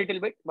tweak a little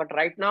bit. But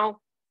right now,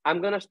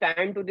 I'm gonna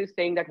stand to this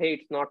saying that, hey,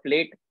 it's not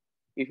late.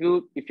 If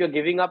you're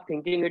giving up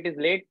thinking it is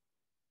late,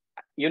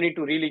 you need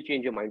to really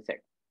change your mindset.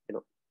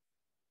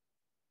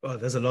 Oh,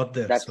 there's a lot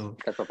there. That's my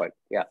point.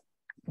 Yeah.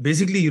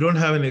 Basically, you don't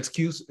have an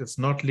excuse. It's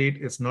not late.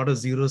 It's not a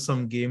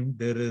zero-sum game.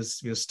 We're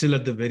still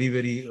at the very,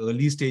 very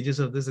early stages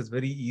of this. It's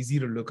very easy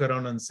to look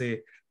around and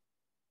say,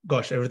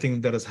 gosh, everything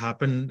that has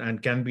happened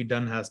and can be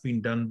done has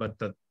been done, but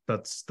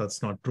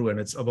that's not true. And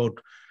it's about,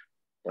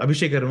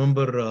 Abhishek, I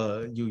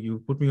remember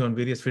you put me on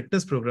various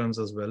fitness programs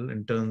as well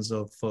in terms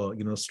of,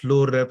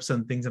 slow reps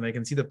and things. And I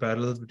can see the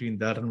parallels between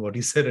that and what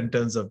you said in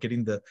terms of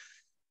getting the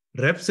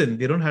reps in.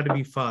 They don't have to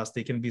be fast.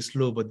 They can be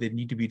slow, but they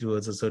need to be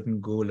towards a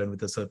certain goal and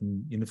with a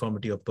certain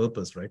uniformity of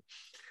purpose, right?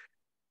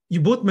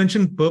 You both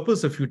mentioned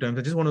purpose a few times.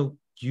 I just want to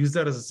use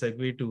that as a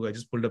segue to, I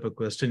just pulled up a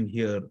question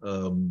here.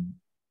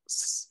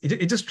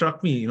 It just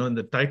struck me, in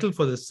the title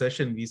for this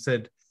session, we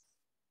said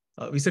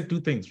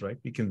 2 things, right?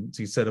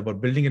 You said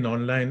about building an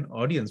online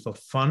audience for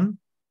fun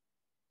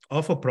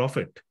or for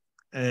profit.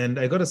 And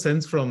I got a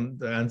sense from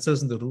the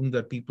answers in the room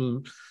that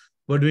people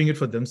were doing it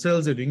for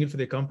themselves, they're doing it for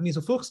their company.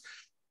 So folks,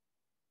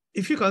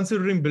 if you're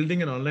considering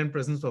building an online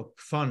presence for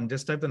fun,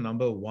 just type the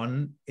number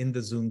 1 in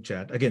the Zoom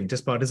chat. Again,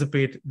 just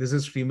participate. This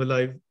is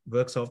StreamAlive,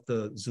 works off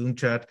the Zoom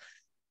chat.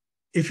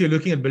 If you're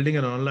looking at building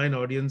an online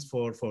audience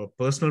for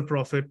personal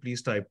profit,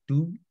 please type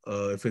 2.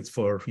 If it's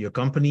for your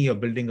company or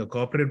building a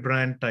corporate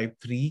brand, type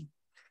 3.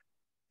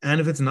 And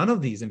if it's none of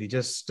these and you're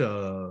just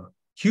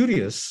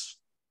curious,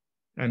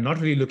 and not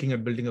really looking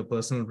at building a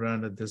personal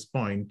brand at this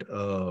point.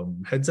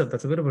 Heads up,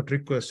 that's a bit of a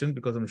trick question,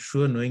 because I'm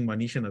sure, knowing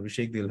Manish and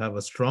Abhishek, they'll have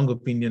a strong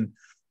opinion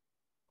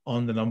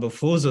on the number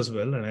 4s as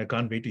well. And I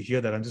can't wait to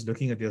hear that. I'm just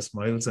looking at their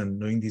smiles, and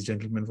knowing these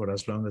gentlemen for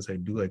as long as I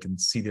do, I can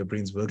see their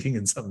brains working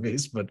in some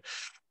ways. But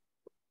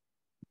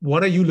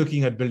what are you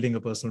looking at building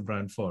a personal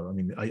brand for? I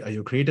mean, are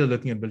you a creator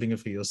looking at building it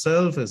for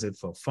yourself? Is it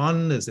for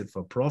fun? Is it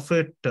for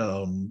profit?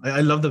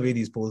 I love the way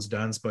these polls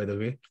dance, by the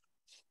way.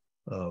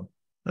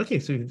 Okay,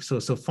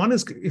 so fun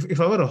is, if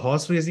I were a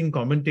horse racing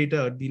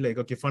commentator, I'd be like,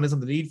 okay, fun is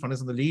on the lead, fun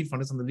is on the lead, fun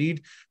is on the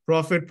lead,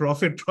 profit,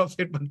 profit,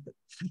 profit. But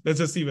let's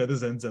just see where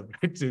this ends up,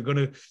 right? So you're going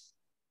to,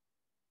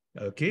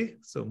 okay,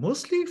 so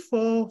mostly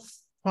for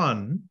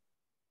fun,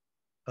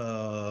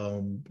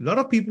 a lot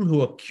of people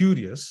who are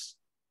curious,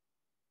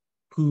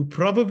 who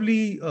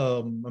probably,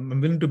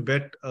 I'm willing to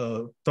bet,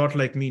 thought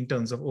like me in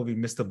terms of, oh, we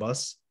missed the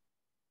bus.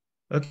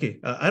 Okay,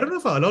 I don't know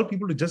if I allowed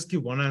people to just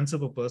give one answer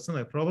per person.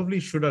 I probably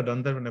should have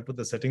done that when I put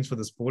the settings for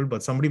this poll,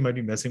 but somebody might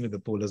be messing with the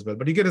poll as well.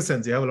 But you get a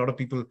sense, you have a lot of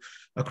people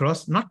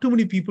across, not too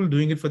many people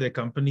doing it for their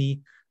company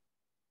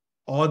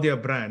or their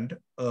brand.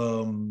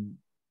 And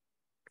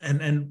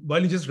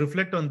while you just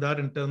reflect on that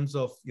in terms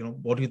of,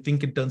 what you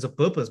think in terms of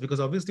purpose, because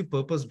obviously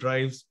purpose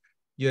drives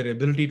your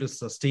ability to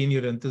sustain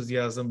your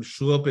enthusiasm,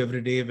 show up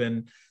every day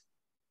when,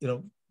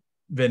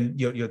 when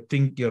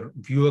your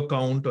viewer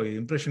count or your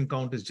impression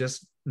count is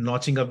just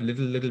notching up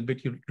little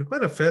bit. You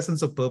require a fair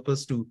sense of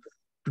purpose to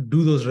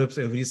do those reps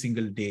every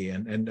single day.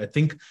 And I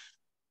think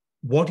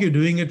what you're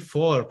doing it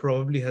for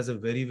probably has a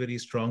very, very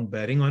strong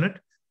bearing on it.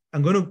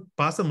 I'm going to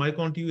pass the mic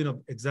on to you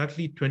in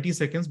exactly 20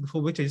 seconds,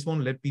 before which I just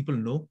want to let people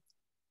know.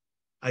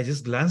 I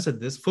just glanced at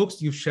this.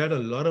 Folks, you've shared a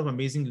lot of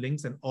amazing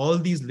links, and all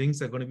these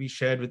links are going to be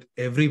shared with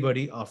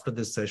everybody after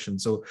this session.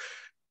 So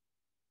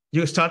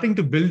you're starting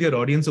to build your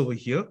audience over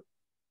here,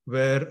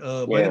 where,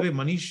 by the way,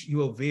 Manish,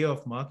 you are way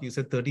off mark. You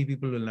said 30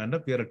 people will land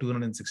up. We are at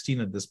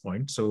 216 at this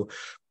point. So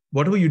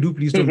whatever you do,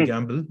 please don't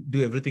gamble.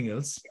 Do everything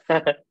else.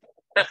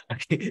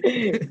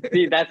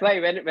 See, that's why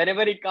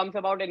whenever it comes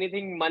about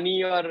anything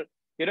money or,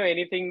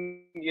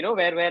 anything,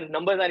 where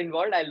numbers are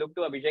involved, I look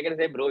to Abhishek and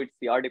say, bro, it's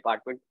your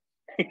department.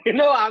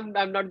 I'm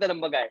not the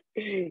number guy.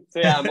 So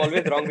yeah, I'm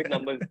always wrong with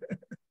numbers.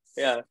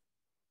 Yeah.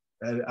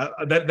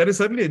 That is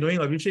certainly annoying,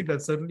 Abhishek.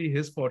 That's certainly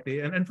his forte.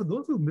 And for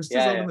those who missed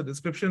this out in the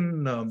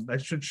description, I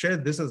should share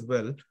this as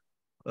well.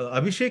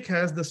 Abhishek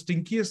has the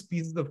stinkiest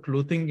pieces of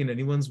clothing in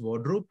anyone's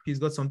wardrobe. He's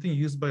got something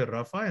used by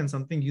Rafa and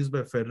something used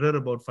by Federer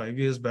about 5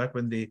 years back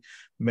when they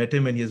met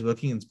him, and he is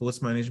working in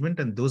sports management.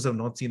 And those have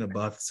not seen a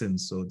bath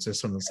since. So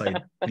just on the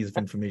side piece of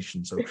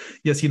information. So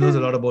yes, he knows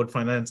a lot about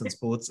finance and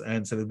sports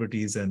and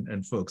celebrities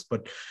and folks.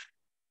 But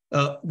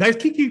guys,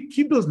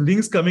 keep those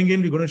links coming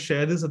in. We're going to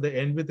share this at the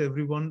end with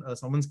everyone.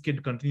 Someone's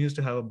kid continues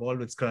to have a ball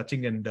with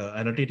scratching and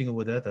annotating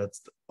over there.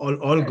 That's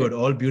all good,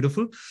 all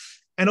beautiful.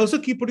 And also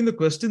keep putting the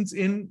questions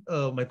in.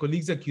 My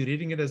colleagues are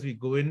curating it as we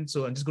go in.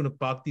 So I'm just going to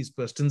park these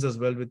questions as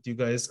well with you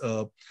guys.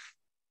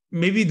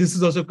 Maybe this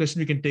is also a question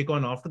we can take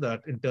on after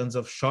that in terms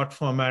of short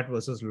format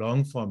versus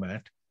long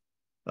format,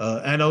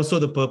 and also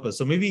the purpose.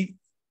 So maybe,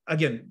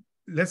 again,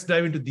 let's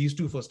dive into these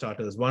two for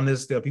starters. One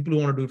is there are people who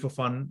want to do it for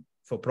fun,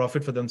 for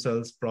profit for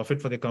themselves,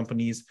 profit for their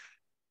companies,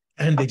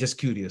 and they're just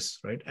curious,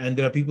 right? And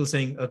there are people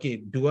saying, okay,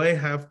 do I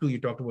have to,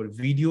 you talked about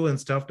video and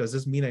stuff. Does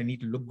this mean I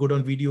need to look good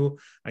on video?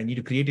 I need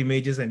to create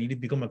images. I need to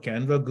become a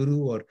Canva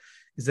guru, or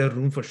is there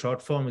room for short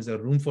form? Is there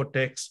room for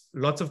text?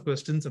 Lots of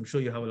questions. I'm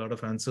sure you have a lot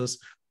of answers.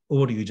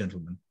 Over to you,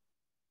 gentlemen.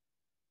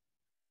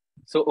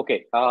 So,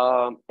 okay.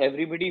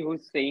 Everybody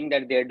who's saying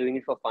that they're doing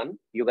it for fun,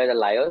 you guys are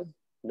liars.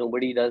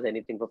 Nobody does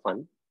anything for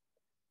fun.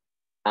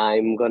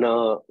 I'm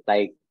gonna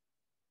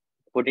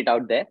put it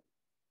out there.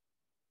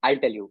 I'll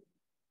tell you.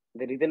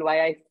 The reason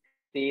why I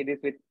say this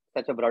with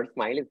such a broad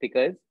smile is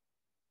because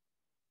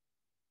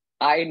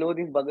I know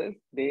these buggers.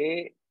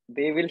 They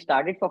will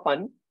start it for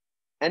fun,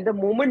 and the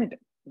moment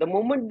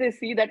they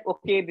see that,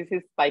 okay, this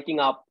is spiking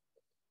up,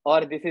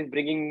 or this is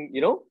bringing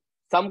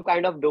some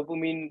kind of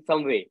dopamine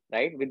some way,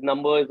 right, with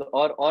numbers,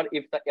 or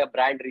if a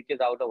brand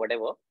reaches out or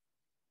whatever,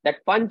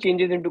 that fun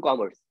changes into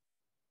commerce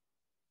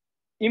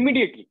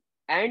immediately,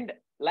 and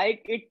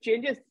it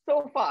changes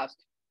so fast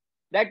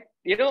that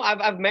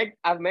I've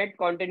met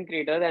content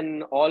creators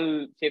and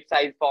all shape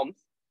size forms,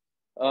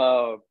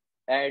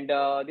 and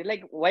they're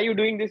like, why are you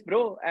doing this,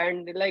 bro?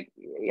 And they're like,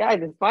 yeah,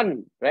 it's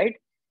fun, right?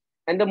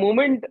 And the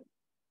moment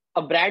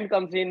a brand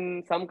comes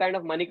in, some kind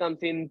of money comes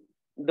in,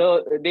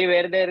 they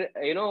wear their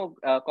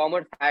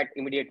commerce hat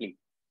immediately.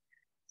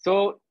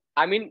 So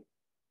I mean,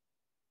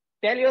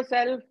 tell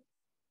yourself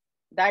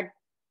that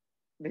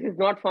this is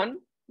not fun.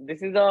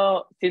 This is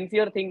a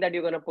sincere thing that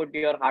you're going to put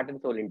your heart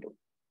and soul into.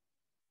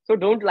 So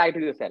don't lie to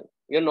yourself.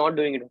 You're not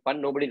doing it for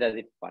fun. Nobody does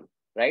it for fun,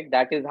 right?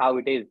 That is how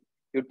it is.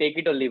 You take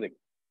it or leave it.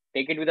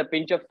 Take it with a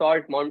pinch of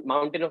salt,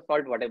 mountain of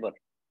salt, whatever,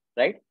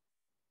 right?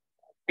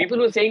 People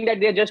who are saying that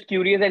they're just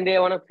curious and they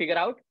want to figure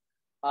out,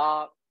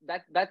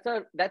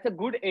 that's a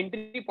good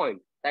entry point.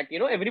 That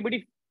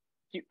everybody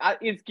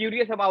is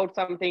curious about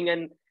something,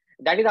 and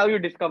that is how you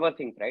discover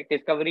things, right?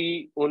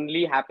 Discovery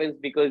only happens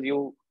because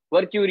you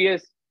were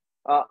curious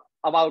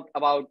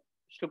about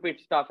stupid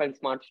stuff and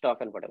smart stuff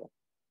and whatever,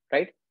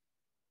 right?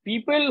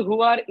 People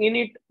who are in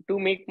it to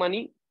make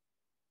money,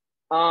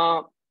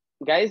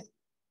 guys,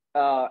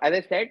 as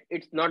I said,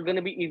 it's not going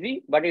to be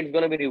easy, but it's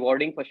going to be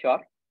rewarding for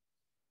sure.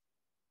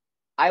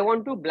 I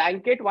want to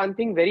blanket one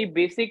thing very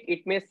basic.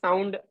 It may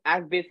sound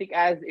as basic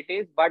as it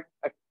is, but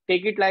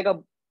take it like a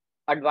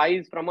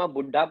advice from a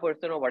Buddha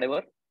person or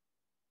whatever.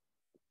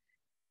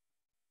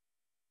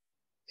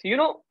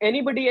 So,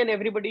 anybody and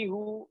everybody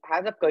who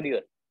has a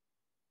career,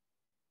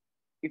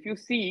 if you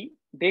see,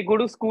 they go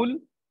to school,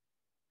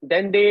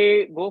 then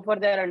they go for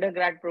their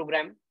undergrad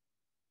program,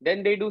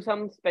 then they do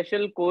some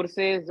special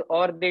courses,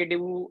 or they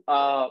do,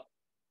 now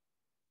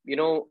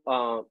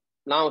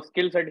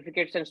skill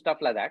certificates and stuff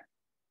like that.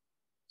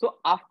 So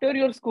after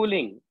your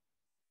schooling,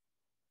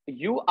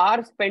 you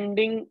are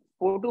spending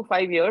 4 to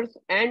 5 years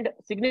and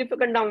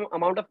significant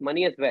amount of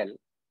money as well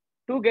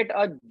to get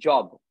a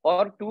job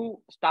or to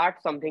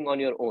start something on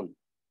your own,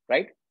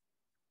 right?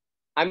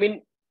 I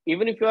mean,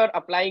 even if you are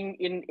applying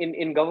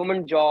in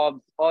government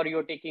jobs, or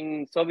you're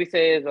taking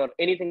services or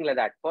anything like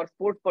that, for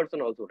sports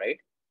person also, right?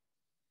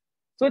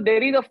 So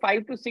there is a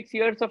 5 to 6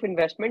 years of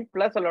investment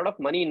plus a lot of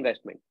money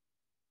investment.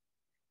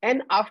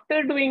 And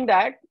after doing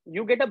that,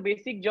 you get a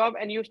basic job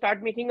and you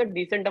start making a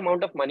decent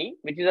amount of money,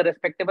 which is a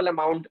respectable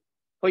amount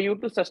for you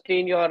to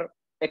sustain your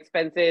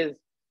expenses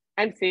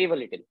and save a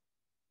little.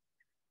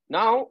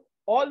 Now,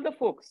 all the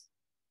folks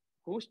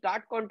who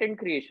start content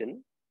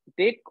creation,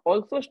 they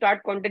also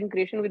start content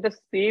creation with the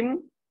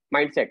same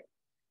mindset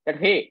that,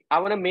 hey, I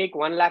want to make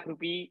 1 lakh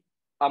rupee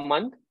a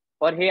month,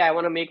 or hey, I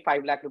want to make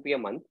 5 lakh rupee a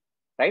month,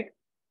 right?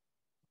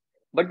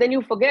 But then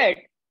you forget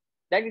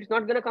that it's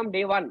not going to come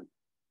day one,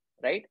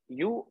 right?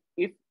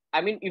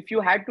 If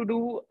you had to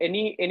do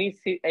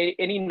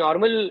any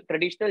normal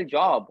traditional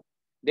job,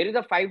 there is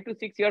a 5 to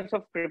 6 years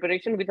of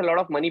preparation with a lot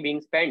of money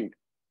being spent.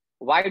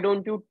 Why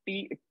don't you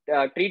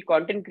treat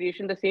content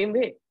creation the same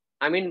way?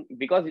 I mean,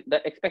 because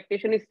the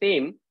expectation is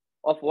same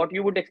of what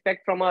you would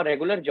expect from a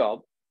regular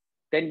job,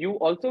 then you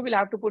also will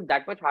have to put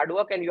that much hard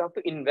work and you have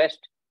to invest.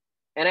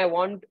 And I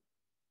want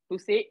to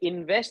say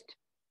invest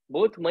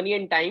both money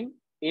and time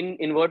in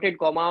inverted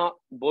comma,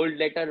 bold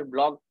letter,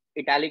 block,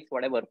 italics,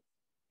 whatever,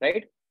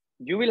 right?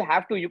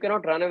 You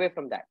cannot run away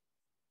from that,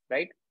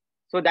 right?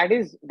 So that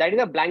is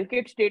a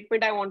blanket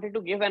statement I wanted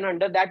to give. And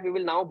under that, we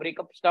will now break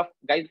up stuff,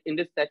 guys. In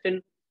this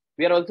session,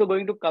 we are also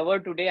going to cover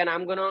today, and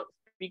I'm going to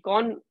speak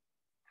on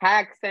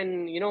hacks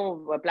and,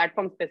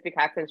 platform specific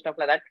hacks and stuff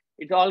like that.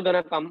 It's all going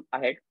to come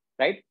ahead,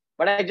 right?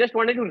 But I just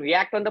wanted to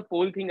react on the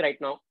poll thing right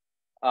now,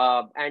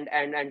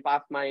 and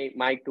pass my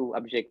mic to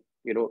Abhishek,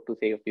 to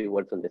say a few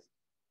words on this.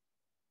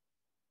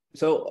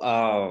 So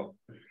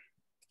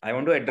I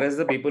want to address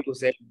the people who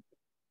said,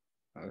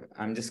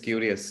 I'm just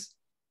curious.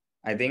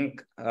 I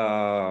think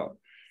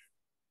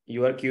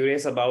you are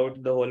curious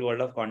about the whole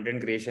world of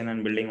content creation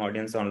and building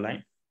audience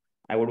online.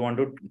 I would want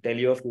to tell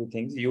you a few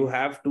things. You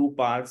have 2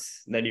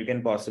 paths that you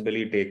can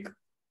possibly take.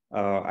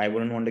 I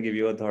wouldn't want to give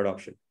you a third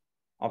option.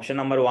 Option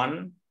number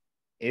 1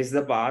 is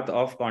the path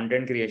of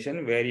content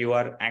creation, where you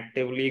are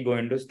actively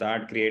going to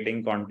start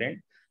creating content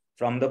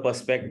from the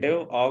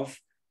perspective of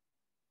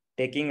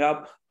taking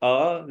up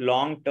a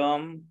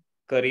long-term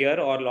career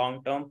or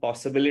long-term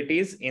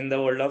possibilities in the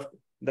world of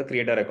the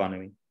creator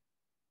economy.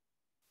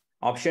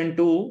 Option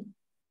 2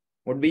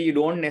 would be you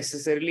don't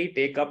necessarily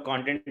take up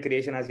content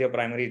creation as your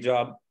primary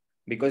job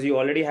because you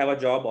already have a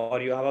job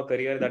or you have a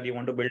career that you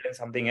want to build in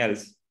something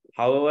else.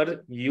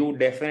 However, you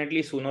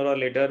definitely sooner or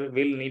later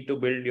will need to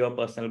build your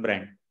personal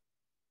brand.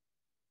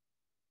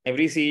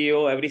 Every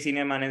CEO, every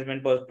senior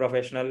management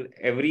professional,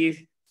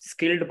 every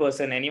skilled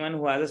person, anyone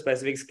who has a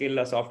specific skill,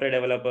 a software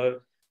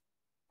developer,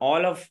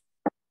 all of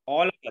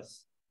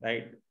us,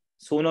 right?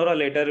 Sooner or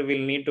later,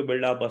 we'll need to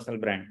build our personal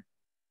brand.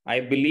 I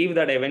believe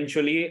that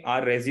eventually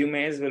our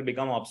resumes will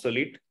become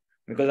obsolete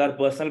because our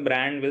personal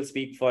brand will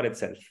speak for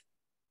itself.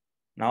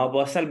 Now, a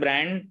personal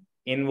brand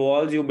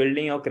involves you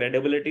building your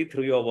credibility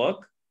through your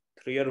work,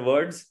 through your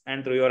words,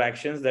 and through your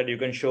actions that you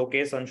can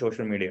showcase on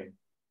social media.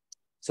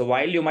 So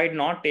while you might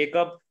not take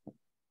up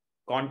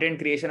content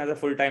creation as a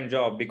full-time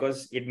job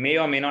because it may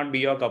or may not be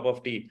your cup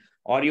of tea,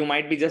 or you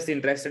might be just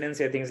interested in,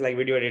 say, things like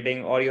video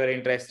editing, or you're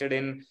interested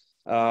in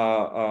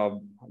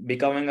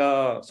becoming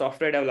a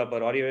software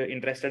developer, or you're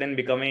interested in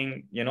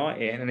becoming,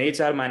 an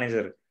HR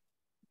manager,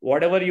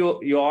 whatever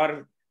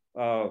your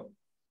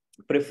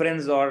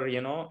preference or,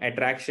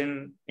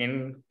 attraction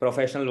in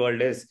professional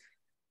world is,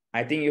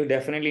 I think you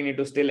definitely need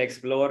to still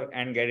explore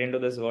and get into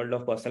this world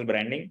of personal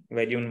branding,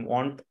 where you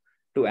want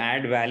to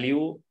add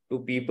value to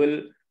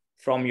people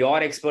from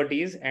your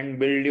expertise and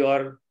build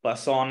your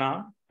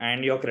persona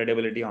and your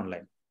credibility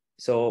online.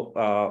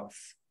 So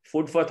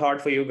food for thought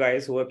for you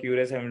guys who are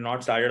curious and have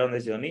not started on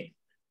this journey.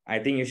 I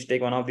think you should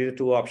take one of these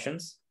 2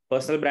 options.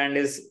 Personal brand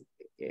is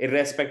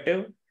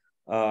irrespective.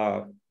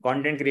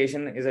 Content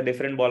creation is a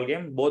different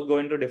ballgame. Both go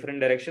into different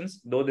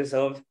directions, though they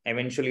serve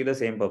eventually the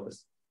same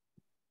purpose.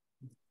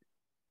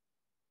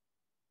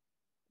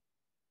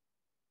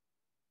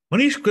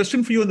 Manish,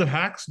 question for you on the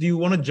hacks. Do you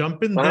want to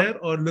jump in there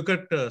or look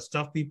at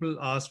stuff people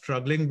are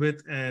struggling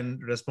with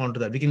and respond to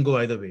that? We can go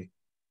either way.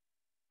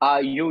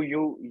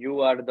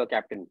 You are the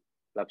captain,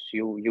 Lux.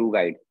 You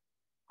guide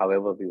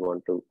however we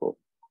want to go.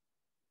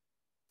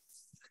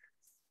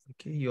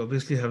 Okay, you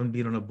obviously haven't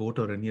been on a boat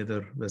or any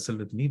other vessel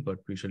with me, but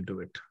we shall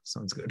do it.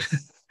 Sounds good.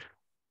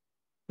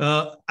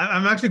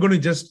 I'm actually going to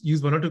just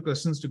use one or two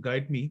questions to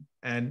guide me.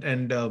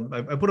 And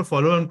I put a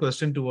follow-on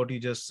question to what you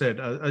just said.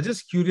 I'm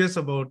just curious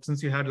about,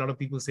 since you had a lot of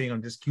people saying,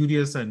 I'm just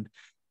curious and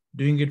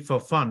doing it for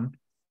fun.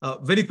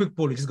 Very quick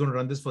poll, which is going to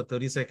run this for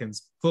 30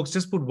 seconds. Folks,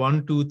 just put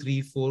 1, 2,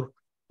 3, 4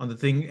 on the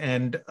thing.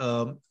 And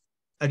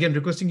again,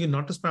 requesting you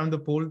not to spam the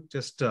poll.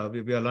 Just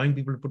we're allowing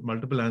people to put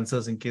multiple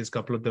answers in case a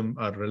couple of them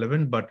are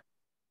relevant. But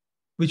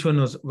which one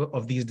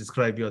of these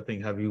describe your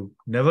thing? Have you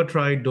never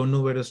tried, don't know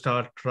where to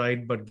start,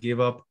 tried but gave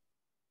up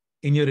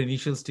in your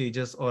initial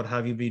stages, or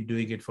have you been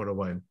doing it for a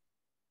while?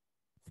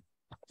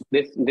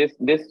 This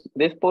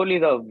poll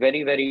is a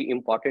very, very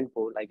important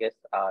poll, I guess.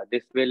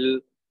 This will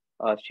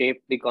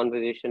shape the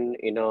conversation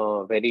in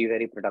a very,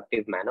 very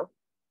productive manner.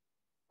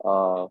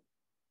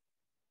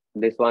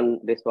 This one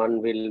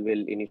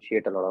will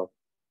initiate a lot of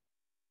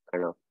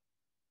kind of.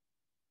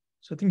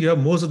 So I think you have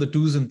most of the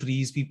 2s and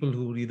 3s, people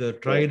who either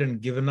tried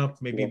and given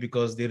up, maybe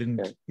because they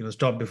didn't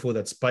stop before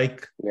that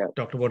spike,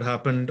 talked about what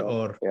happened,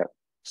 or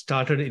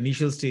started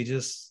initial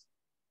stages.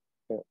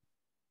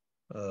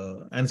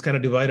 And it's kind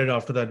of divided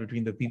after that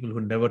between the people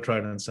who never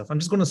tried and stuff. I'm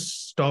just going to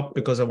stop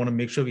because I want to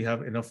make sure we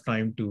have enough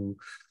time to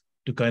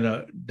kind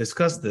of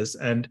discuss this.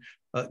 And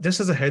just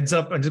as a heads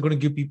up, I'm just going to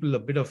give people a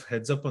bit of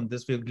heads up on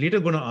this. We're later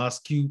going to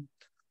ask you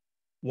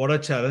what are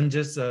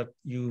challenges that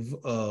you've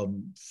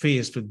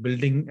faced with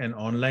building an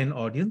online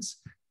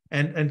audience,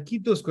 and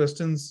keep those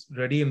questions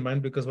ready in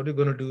mind, because what you're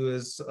going to do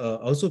is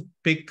also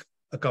pick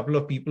a couple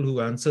of people who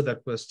answer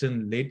that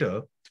question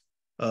later,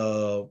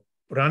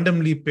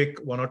 randomly pick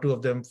 1 or 2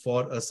 of them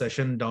for a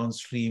session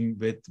downstream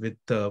with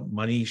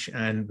Manish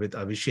and with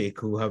Abhishek,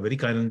 who have very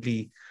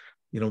kindly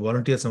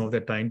volunteer some of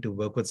their time to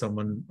work with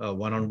someone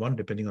one-on-one,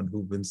 depending on who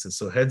wins this.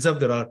 So heads up,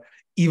 there are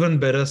even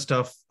better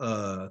stuff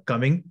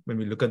coming when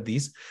we look at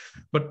these.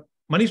 But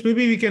Manish,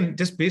 maybe we can,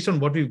 just based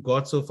on what we've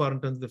got so far in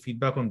terms of the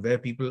feedback on where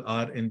people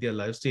are in their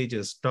life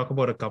stages, talk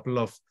about a couple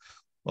of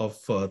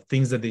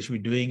things that they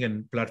should be doing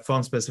and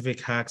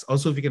platform-specific hacks.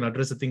 Also, if we can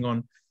address a thing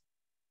on,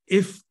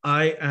 if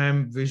I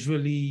am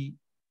visually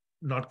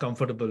not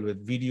comfortable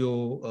with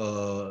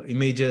video,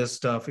 images,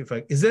 stuff.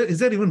 Is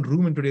there even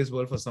room in today's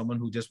world for someone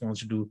who just wants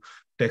to do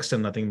text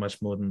and nothing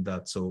much more than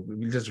that? So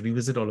we'll just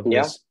revisit all of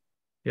this.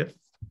 Yeah,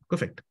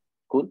 perfect.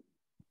 Cool.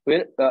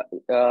 Well,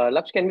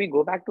 Lux, can we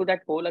go back to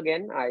that poll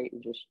again? I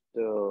just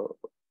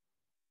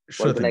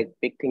want to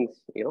pick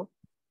things,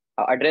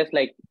 address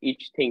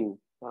each thing.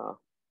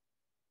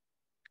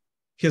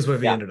 Here's where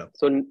we ended up.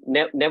 So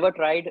never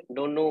tried,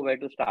 don't know where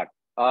to start.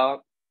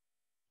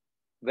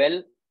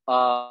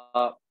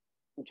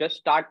 Just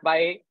start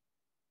by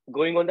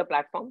going on the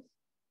platforms,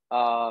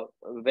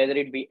 whether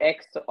it be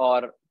X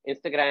or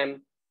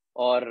Instagram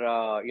or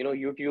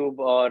YouTube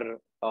or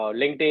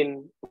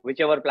LinkedIn,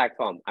 whichever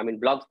platform. I mean,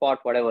 Blogspot,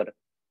 whatever,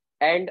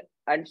 and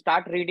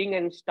start reading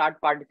and start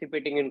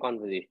participating in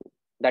conversation.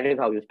 That is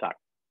how you start.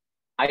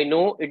 I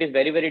know it is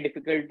very, very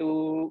difficult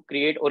to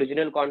create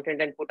original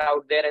content and put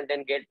out there and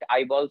then get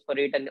eyeballs for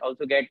it and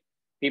also get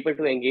people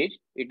to engage.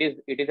 It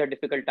is a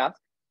difficult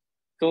task.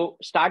 So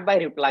start by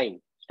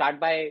replying. Start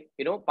by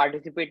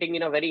participating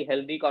in a very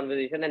healthy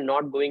conversation and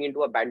not going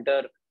into a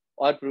banter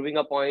or proving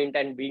a point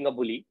and being a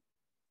bully.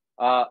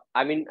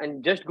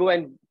 And just go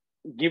and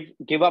give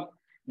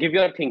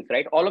your things,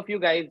 right? All of you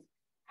guys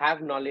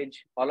have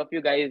knowledge. All of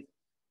you guys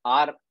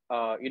are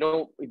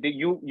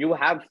you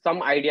have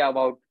some idea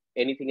about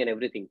anything and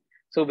everything.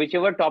 So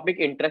whichever topic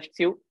interests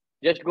you,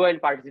 just go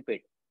and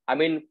participate. I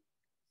mean,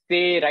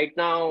 say right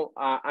now,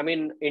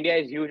 India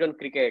is huge on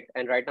cricket,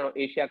 and right now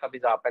Asia Cup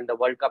is up and the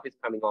World Cup is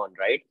coming on,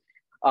 right?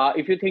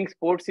 If you think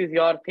sports is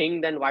your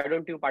thing, then why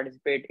don't you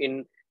participate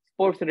in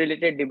sports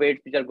related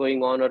debates which are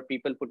going on, or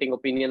people putting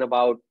opinion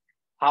about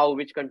how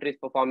which country is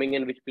performing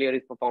and which player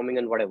is performing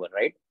and whatever,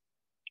 right?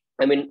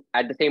 I mean,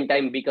 at the same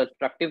time, be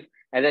constructive.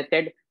 As I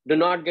said, do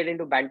not get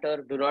into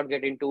banter, do not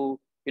get into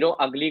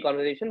ugly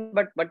conversation,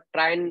 but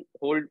try and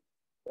hold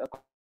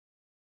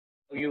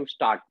you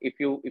start if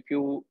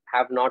you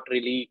have not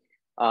really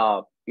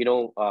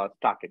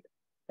started,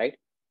 right?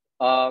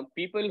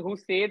 People who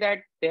say that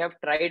they have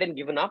tried and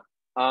given up,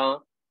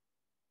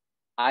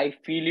 I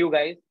feel you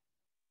guys,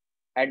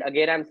 and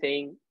again I'm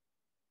saying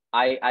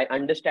I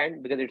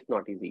understand, because it's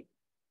not easy.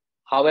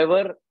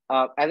 However,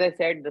 as I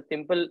said, the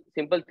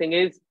simple thing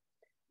is,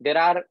 there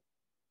are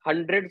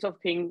hundreds of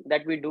things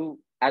that we do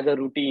as a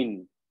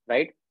routine,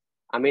 right?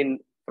 I mean,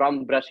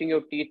 from brushing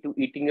your teeth to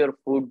eating your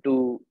food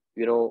to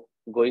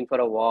going for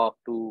a walk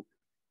to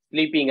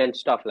sleeping and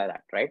stuff like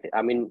that, right?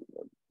 I mean,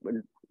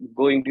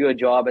 going to your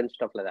job and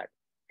stuff like that.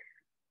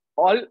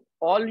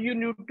 All you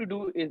need to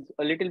do is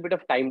a little bit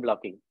of time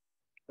blocking,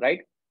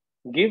 right?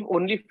 Give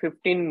only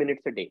 15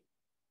 minutes a day.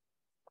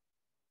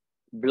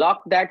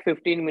 Block that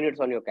 15 minutes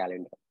on your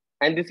calendar.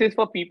 And this is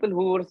for people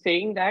who are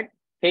saying that,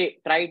 hey,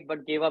 tried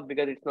but gave up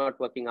because it's not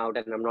working out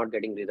and I'm not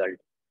getting result.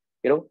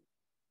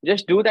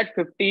 Just do that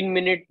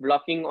 15-minute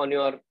blocking on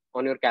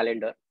your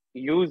calendar.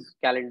 Use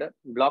calendar,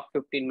 block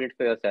 15 minutes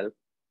for yourself.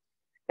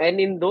 And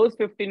in those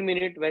 15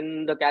 minutes,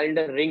 when the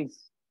calendar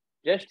rings,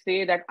 just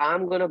say that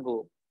I'm gonna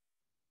go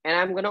and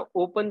I'm gonna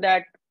open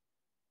that,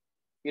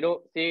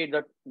 say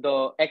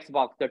the X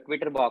box, the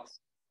Twitter box,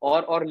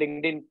 or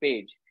LinkedIn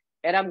page,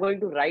 and I'm going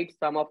to write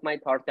some of my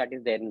thoughts that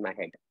is there in my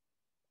head.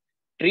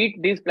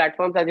 Treat these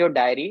platforms as your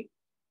diary,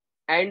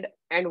 and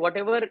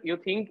whatever you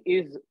think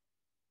is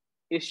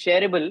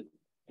shareable,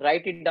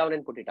 write it down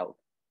and put it out.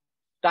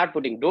 Start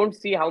putting. Don't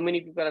see how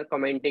many people are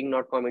commenting,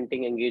 not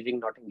commenting, engaging,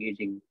 not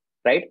engaging.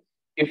 Right?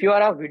 If you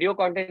are a video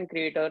content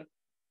creator,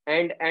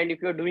 and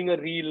if you're doing a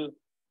reel,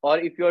 or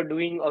if you're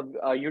doing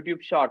a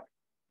YouTube short,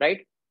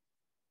 right?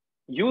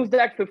 Use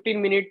that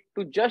 15 minutes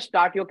to just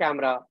start your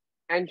camera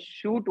and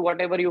shoot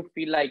whatever you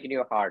feel like in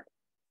your heart,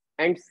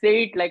 and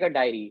say it like a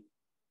diary.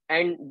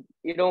 And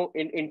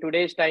in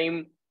today's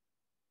time,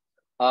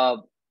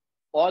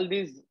 all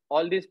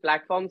these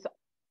platforms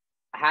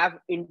have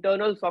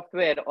internal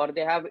software, or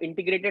they have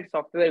integrated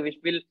software which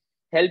will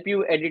help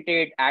you edit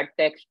it, add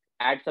text,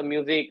 add some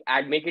music,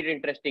 make it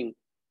interesting,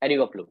 and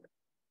you upload.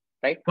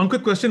 Right? One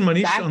quick question,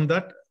 Manish, on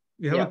that.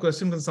 We have Yeah. a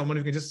question from someone.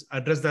 You can just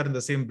address that in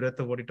the same breath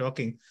of what you're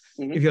talking.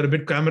 Mhm. If you're a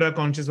bit camera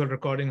conscious while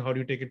recording, how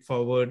do you take it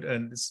forward?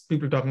 And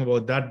people talking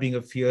about that being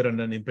a fear and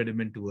an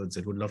impediment towards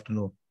it. Would love to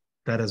know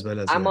that as well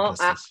as I'm you a address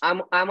this.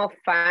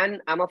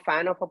 I'm a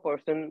fan of a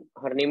person.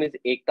 Her name is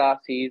Ekta.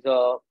 She's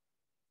a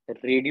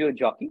radio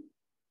jockey.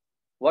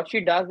 What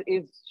she does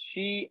is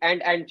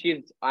and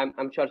she's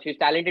I'm sure she's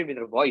talented with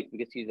her voice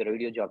because she's a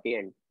radio jockey,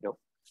 and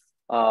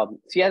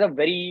she has a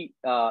very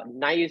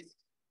nice,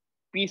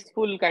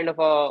 peaceful kind of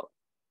a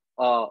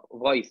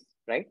voice,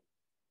 right?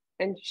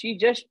 And she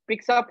just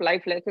picks up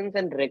life lessons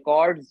and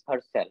records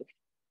herself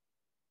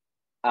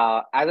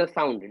as a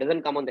sound. It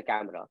doesn't come on the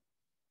camera,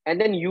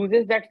 and then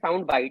uses that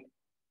sound bite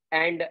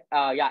and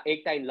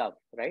Ekta in Love,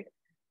 right?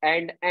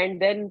 And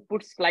then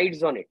put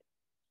slides on it.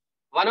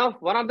 One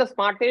of the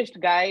smartest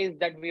guys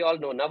that we all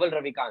know, Naval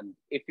Ravikant.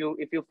 If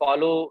you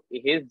follow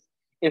his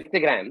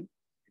Instagram,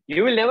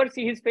 you will never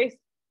see his face.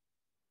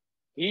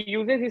 He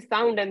uses his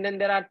sound, and then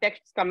there are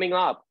texts coming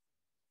up,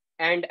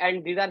 and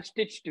these are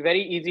stitched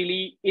very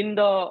easily in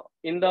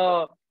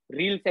the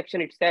reel section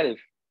itself.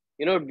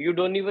 You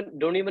don't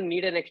even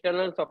need an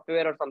external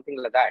software or something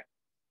like that,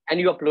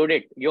 and you upload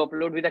it. You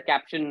upload with a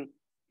caption.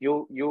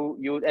 You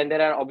and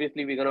there are,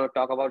 obviously we're gonna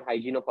talk about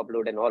hygiene of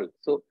upload and all.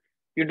 So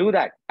you do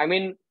that. I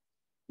mean,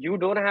 you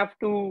don't have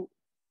to.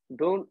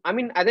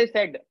 As I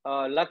said,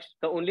 Laksh,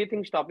 the only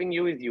thing stopping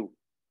you is you.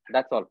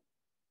 That's all.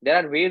 There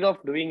are ways of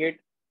doing it.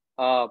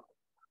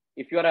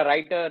 If you are a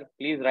writer,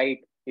 please write.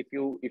 If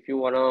you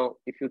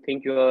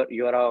think you're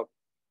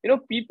a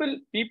people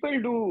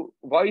do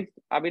voice.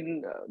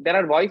 There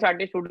are voice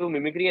artists who do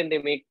mimicry and they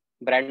make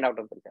brand out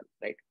of themselves,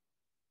 right?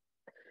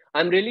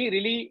 I'm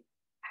really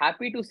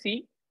happy to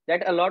see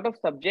that a lot of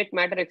subject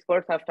matter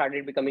experts have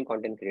started becoming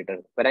content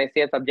creators. When I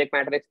say subject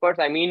matter experts,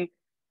 I mean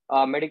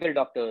medical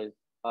doctors,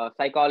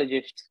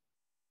 psychologists,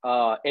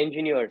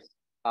 engineers.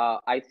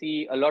 I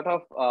see a lot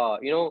of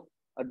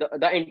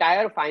the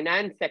entire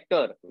finance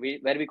sector,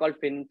 where we call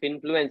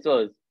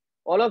finfluencers.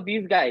 All of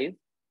these guys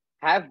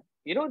have,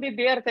 they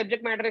are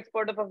subject matter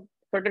expert of a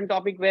certain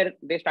topic where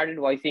they started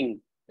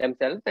voicing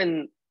themselves,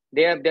 and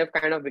they've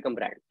kind of become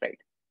brands, right?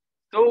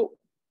 So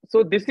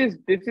this is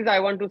I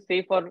want to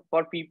say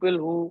for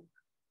people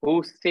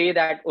who say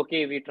that,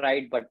 okay, we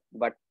tried but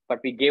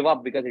we gave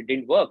up because it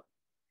didn't work.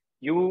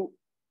 You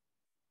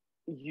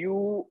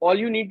all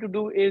you need to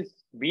do is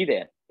be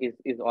there,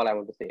 is all I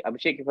want to say.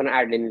 Abhishek, if you want to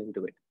add anything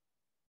to it.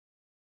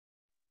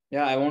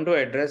 Yeah, I want to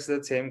address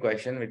the same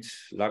question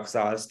which Lux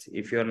asked.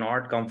 If you're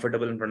not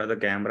comfortable in front of the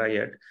camera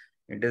yet,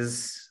 it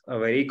is a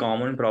very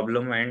common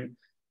problem, and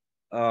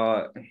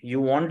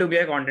you want to be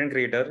a content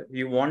creator,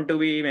 you want to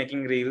be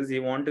making reels,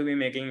 you want to be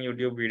making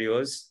YouTube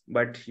videos,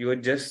 but you're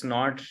just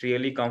not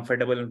really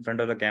comfortable in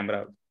front of the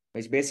camera,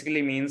 which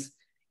basically means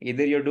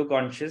either you're too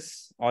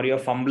conscious, or you're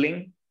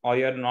fumbling, or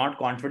you're not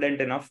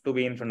confident enough to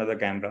be in front of the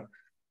camera.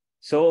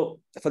 So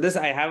for this,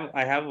 I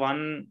have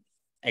one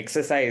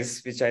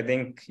exercise which I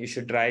think you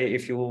should try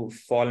if you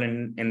fall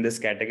in this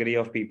category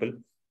of people.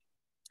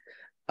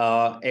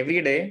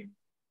 Every day,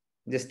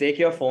 just take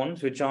your phone,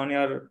 switch on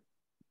your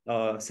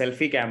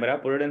selfie camera,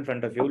 put it in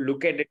front of you,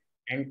 look at it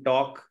and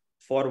talk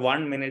for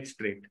 1 minute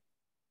straight.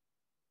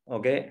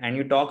 Okay. And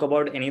you talk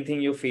about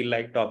anything you feel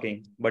like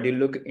talking, but you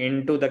look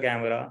into the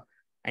camera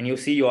and you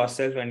see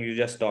yourself and you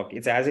just talk.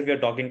 It's as if you're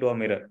talking to a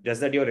mirror, just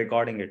that you're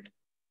recording it.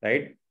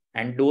 Right.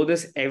 And do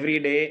this every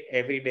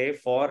day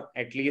for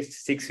at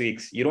least 6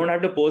 weeks. You don't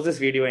have to post this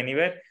video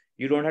anywhere.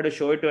 You don't have to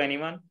show it to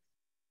anyone.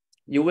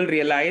 You will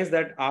realize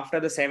that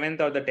after the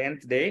 7th or the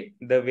 10th day,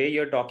 the way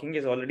you're talking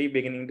is already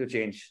beginning to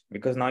change,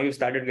 because now you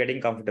started getting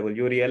comfortable.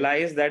 You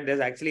realize that there's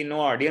actually no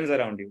audience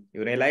around you.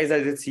 You realize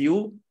that it's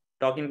you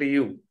talking to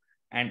you.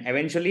 And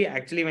eventually,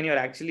 actually, when you're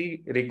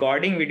actually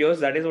recording videos,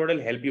 that is what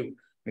will help you.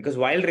 Because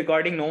while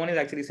recording, no one is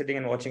actually sitting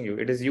and watching you.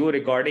 It is you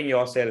recording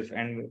yourself,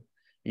 and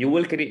you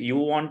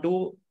want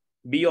to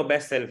be your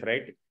best self,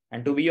 right?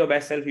 And to be your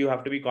best self, you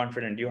have to be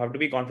confident. You have to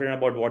be confident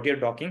about what you're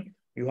talking.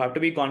 You have to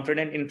be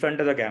confident in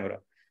front of the camera.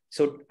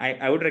 So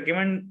I would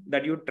recommend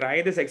that you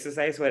try this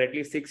exercise for at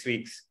least 6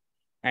 weeks,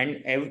 and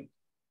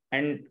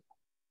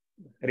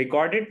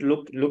record it.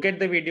 Look at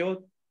the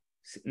video,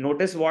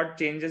 notice what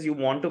changes you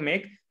want to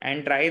make,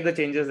 and try the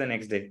changes the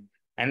next day.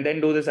 And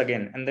then do this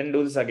again, and then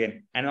do this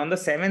again. And on the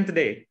 7th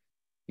day,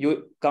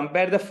 you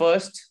compare the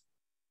first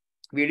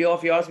video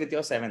of yours with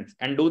your 7th,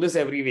 and do this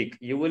every week.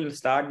 You will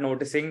start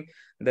noticing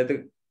that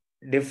the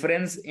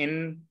difference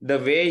in the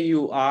way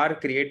you are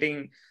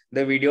creating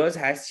the videos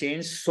has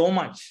changed so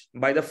much.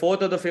 By the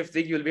 4th or the 5th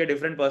week, you'll be a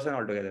different person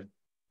altogether.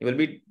 You will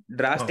be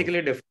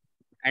drastically different.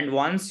 And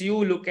once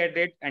you look at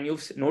it and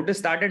you've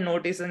started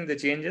noticing the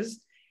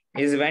changes,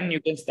 is when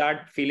you can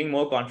start feeling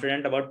more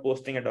confident about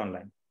posting it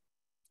online,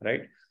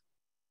 right?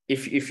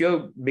 If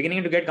you're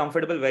beginning to get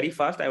comfortable very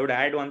fast, I would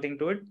add one thing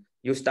to it.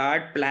 You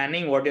start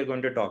planning what you're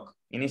going to talk.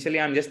 Initially,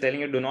 I'm just telling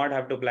you, do not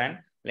have to plan.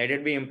 Let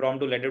it be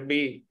impromptu. Let it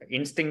be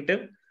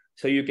instinctive.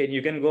 So you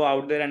can go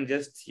out there and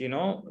just,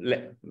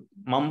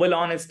 mumble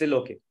on. It's still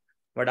okay.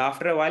 But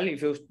after a while,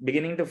 if you're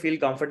beginning to feel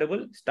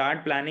comfortable,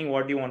 start planning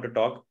what you want to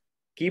talk.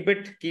 Keep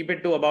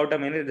it to about a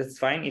minute. That's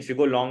fine. If you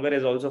go longer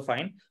is also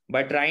fine.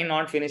 But try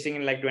not finishing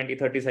in like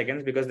 20-30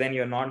 seconds, because then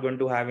you're not going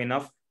to have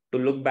enough to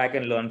look back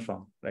and learn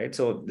from, right?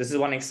 So this is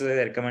one exercise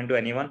I recommend to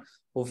anyone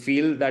who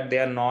feel that they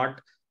are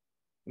not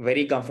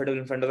very comfortable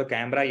in front of the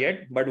camera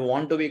yet, but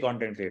want to be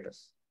content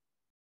creators.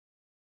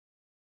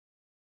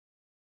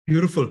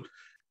 Beautiful.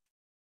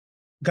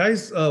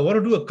 Guys, I want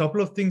to do a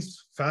couple of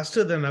things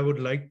faster than I would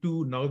like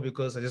to now,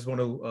 because I just want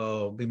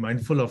to be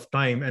mindful of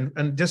time.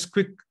 And just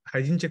quick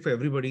hygiene check for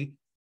everybody.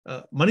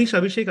 Manish,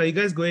 Abhishek, are you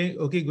guys going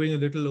a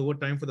little over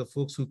time for the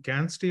folks who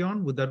can stay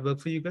on? Would that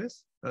work for you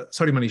guys?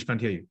 Sorry, Manish, can't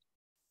hear you.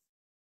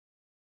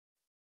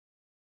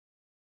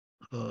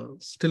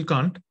 Still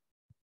can't.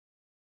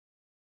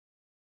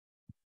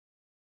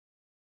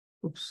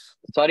 Oops.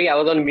 Sorry, I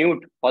was on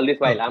mute all this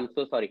while. I'm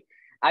so sorry.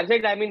 I've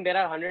said, I mean, there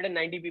are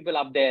 190 people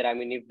up there. I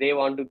mean, if they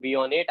want to be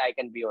on it, I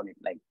can be on it.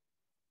 Like,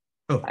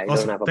 I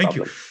awesome. don't have a Thank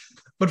problem. you.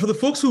 But for the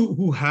folks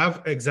who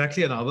have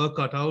exactly an hour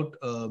cut out,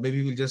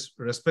 maybe we'll just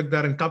respect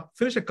that and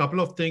finish a couple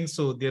of things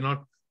so they're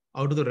not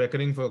out of the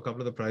reckoning for a couple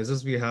of the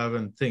prizes we have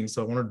and things.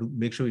 So I want to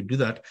make sure we do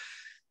that.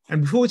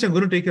 And before which, I'm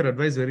going to take your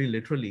advice very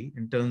literally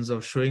in terms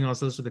of showing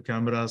ourselves to the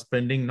camera,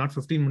 spending not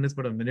 15 minutes,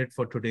 but a minute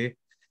for today.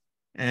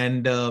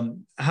 And I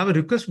have a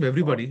request from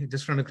everybody,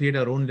 just trying to create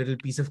our own little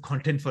piece of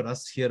content for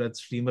us here at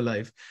Stream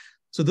Alive.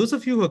 So those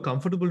of you who are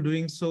comfortable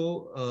doing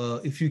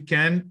so, if you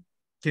can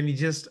you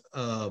just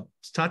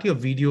start your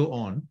video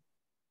on?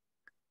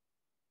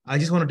 I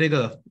just want to take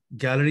a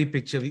gallery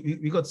picture.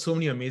 We got so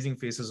many amazing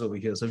faces over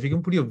here. So if you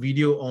can put your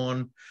video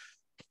on,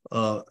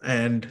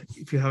 and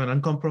if you have an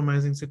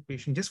uncompromising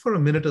situation, just for a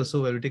minute or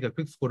so, I will take a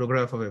quick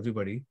photograph of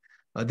everybody.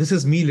 This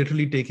is me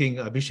literally taking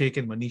Abhishek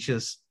and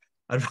Manish's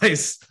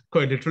advice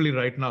quite literally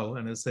right now.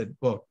 And I said,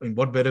 well, I mean,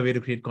 what better way to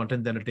create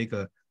content than to take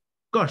a,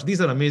 gosh, these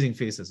are amazing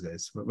faces,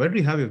 guys. Where do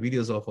you have your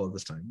videos off all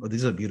this time? Oh,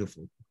 these are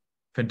beautiful.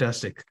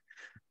 Fantastic.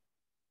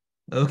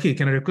 Okay,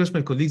 can I request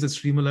my colleagues at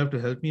Stream Alive to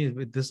help me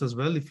with this as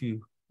well? If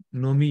you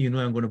know me, you know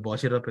I'm going to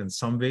botch it up in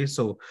some way.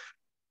 So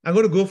I'm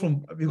going to go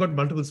from, we've got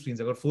multiple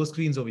screens. I've got 4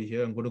 screens over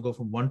here. I'm going to go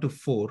from 1 to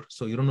 4.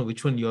 So you don't know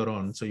which one you're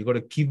on. So you got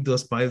to keep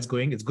those piles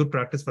going. It's good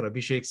practice for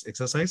Abhishek's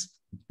exercise.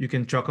 You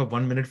can chalk up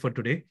 1 minute for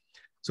today.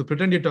 So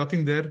pretend you're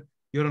talking there.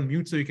 You're on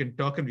mute so you can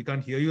talk and we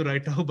can't hear you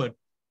right now. But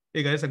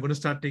hey guys, I'm going to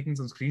start taking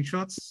some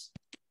screenshots.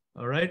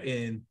 All right.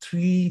 In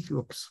 3,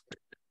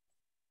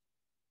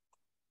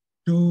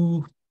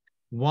 2,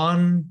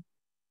 1.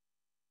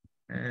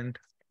 And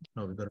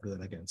no, we got to do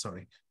that again.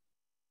 Sorry.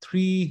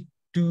 3,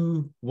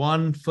 2,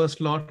 1.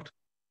 First lot.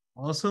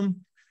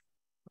 Awesome.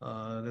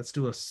 Let's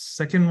do a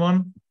second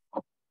one.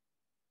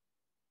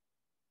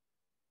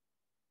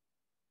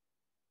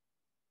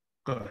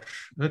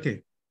 Gosh.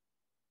 Okay.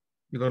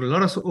 You got a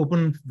lot of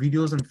open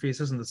videos and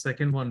faces in the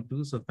second one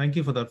too. So thank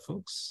you for that,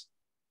 folks.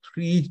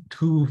 3,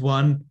 2,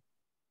 1.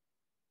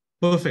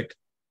 Perfect.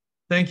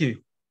 Thank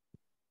you.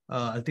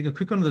 I'll take a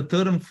quick one on the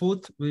third and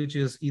fourth, which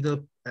is either,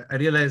 I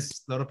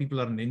realize a lot of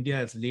people are in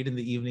India. It's late in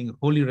the evening.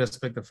 Wholly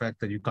respect the fact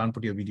that you can't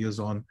put your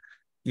videos on,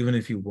 even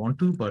if you want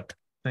to, but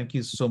thank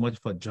you so much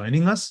for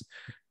joining us.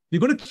 We're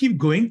going to keep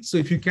going. So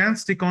if you can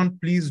stick on,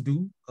 please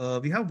do.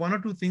 We have 1 or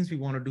 2 things we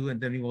want to do, and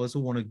then we also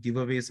want to give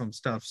away some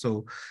stuff.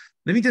 So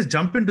let me just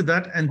jump into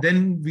that, and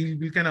then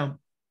we'll kind of,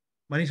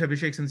 Manish,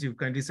 Abhishek, since you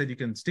kindly said you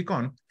can stick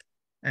on,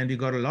 and we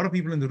got a lot of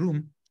people in the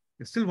room.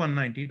 It's still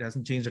 190. It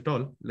hasn't changed at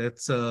all.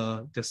 Let's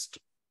just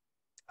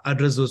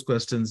address those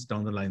questions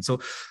down the line. So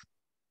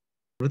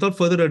without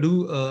further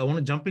ado, I want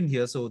to jump in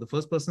here. So the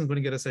first person is going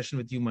to get a session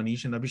with you,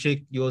 Manish, and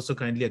Abhishek, you also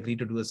kindly agreed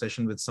to do a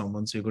session with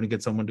someone. So you're going to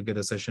get someone to get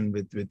a session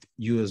with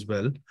you as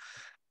well.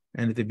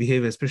 And if they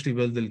behave especially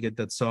well, they'll get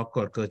that sock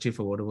or kerchief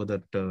or whatever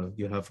that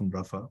you have from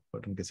Rafa,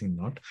 but I'm guessing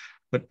not.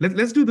 But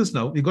let's do this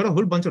now. We got a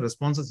whole bunch of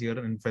responses here.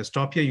 And if I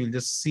stop here, you'll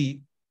just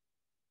see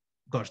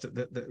gosh, I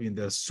mean,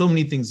 there's so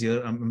many things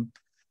here.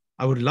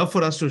 I would love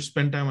for us to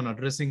spend time on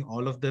addressing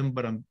all of them,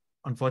 but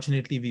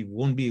unfortunately, we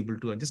won't be able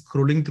to. I'm just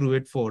scrolling through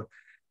it for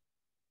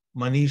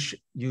Manish,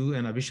 you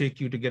and Abhishek,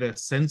 you to get a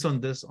sense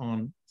on this,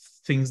 on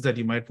things that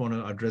you might want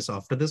to address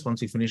after this,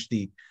 once we finish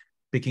the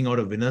picking out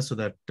a winner, so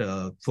that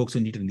folks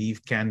who need to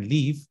leave can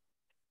leave.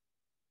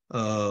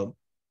 Just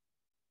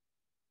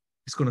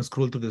going to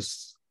scroll through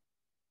this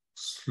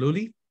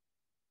slowly.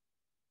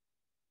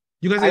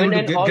 You guys are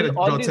able to get a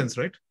broad sense,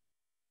 right?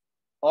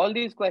 All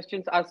these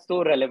questions are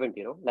so relevant,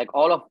 like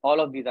all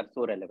of these are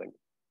so relevant.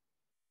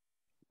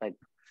 Like,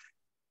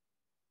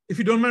 if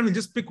you don't mind, we'll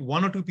just pick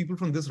one or two people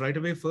from this right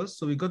away first.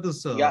 So we got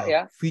this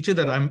feature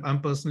that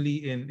I'm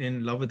personally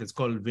in love with. It's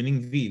called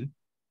Winning Wheel,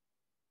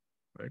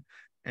 right?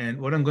 And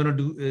what I'm going to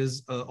do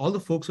is all the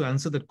folks who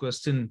answer that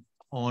question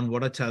on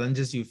what are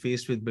challenges you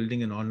faced with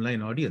building an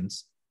online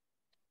audience,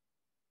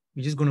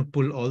 we're just going to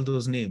pull all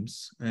those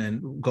names.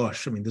 And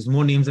gosh, I mean, there's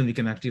more names than we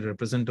can actually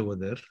represent over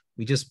there.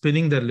 We're just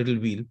spinning that little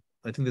wheel.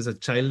 I think there's a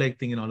childlike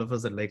thing in all of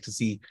us that like to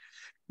see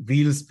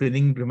wheels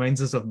spinning.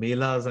 Reminds us of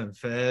melas and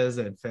fairs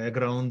and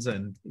fairgrounds,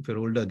 and if you're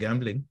older,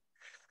 gambling.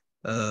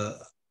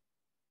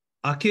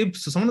 Akib,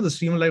 so someone of the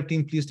Streamer Live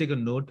team, please take a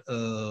note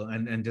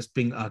and just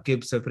ping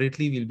Akib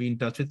separately. We'll be in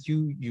touch with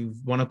you.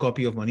 You've won a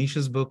copy of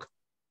Manish's book,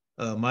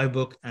 my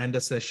book, and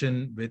a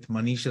session with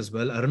Manish as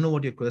well. I don't know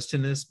what your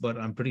question is, but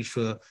I'm pretty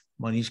sure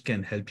Manish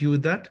can help you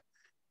with that.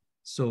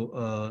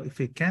 So if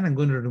you can, I'm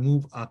going to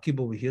remove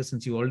Akib over here.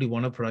 Since you already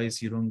won a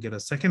prize, you don't get a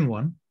second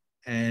one.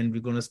 And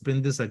we're going to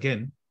spin this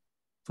again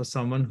for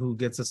someone who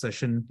gets a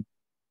session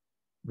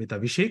with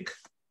Abhishek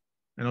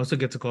and also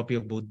gets a copy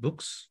of both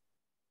books.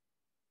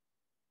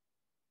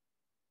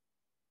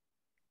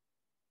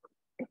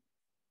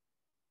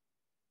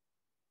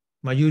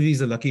 Mayuri is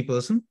a lucky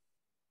person.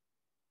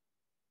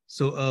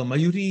 So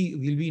Mayuri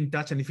will be in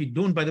touch. And if you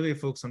don't, by the way,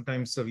 folks,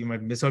 sometimes we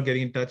might miss out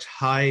getting in touch.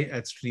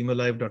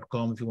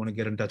 hi@streamerlive.com if you want to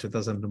get in touch with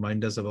us and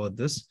remind us about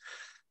this.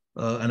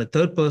 And a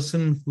third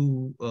person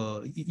who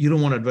you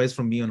don't want advice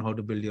from me on how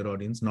to build your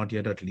audience, not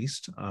yet at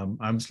least.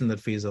 I'm still in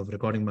that phase of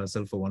recording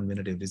myself for 1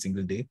 minute every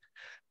single day.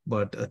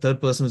 But a third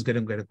person who's going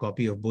to get a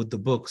copy of both the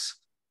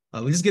books.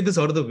 We'll just get this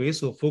out of the way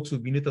so folks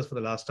who've been with us for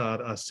the last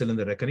hour are still in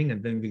the reckoning,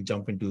 and then we'll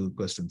jump into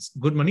questions.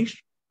 Good, Manish?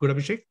 Good,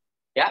 Abhishek?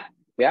 Yeah.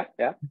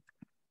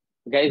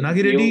 Guys,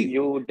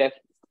 you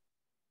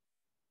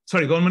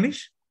Sorry, go on,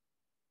 Manish.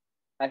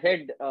 I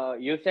said,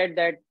 you said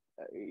that,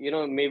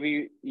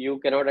 maybe you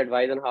cannot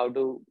advise on how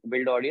to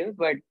build audience,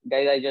 but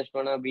guys, I just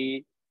want to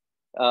be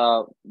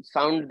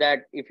sound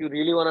that if you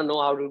really want to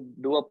know how to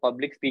do a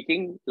public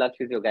speaking, Lux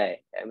is your guy.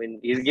 I mean,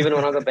 he's given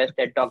one of the best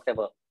TED Talks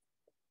ever.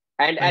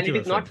 And it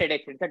is not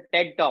TEDx, it's a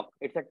TED Talk.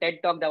 It's a TED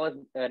Talk that was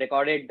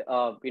recorded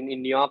in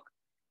New York.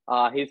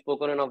 He's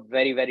spoken on a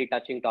very, very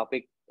touching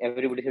topic.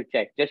 Everybody should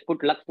check. Just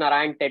put Lux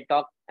Narayan TED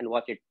Talk and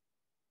watch it.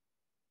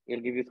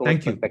 It'll give you so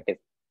much perspective.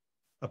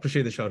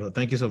 Appreciate the shout out.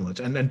 Thank you so much.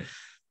 And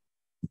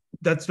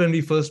that's when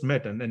we first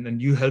met, and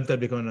you helped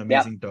that become an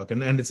amazing talk.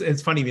 And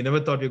it's funny, we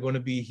never thought we were going to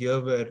be here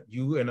where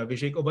you and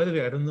Abhishek, oh, by the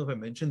way, I don't know if I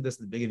mentioned this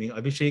in the beginning,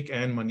 Abhishek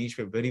and Manish,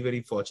 we're very,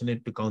 very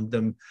fortunate to count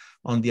them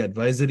on the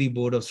advisory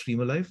board of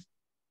Streamer Live.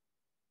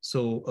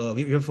 So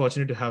we are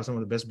fortunate to have some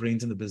of the best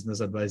brains in the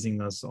business advising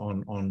us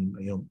on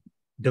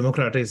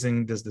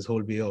democratizing this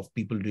whole way of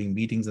people doing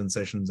meetings and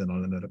sessions and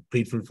all, and I'm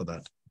grateful for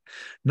that.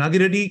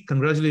 Nagiredi,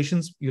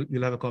 congratulations.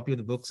 You'll have a copy of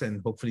the books,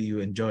 and hopefully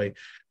you enjoy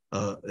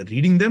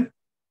reading them.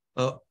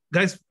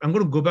 Guys, I'm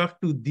going to go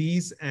back to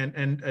these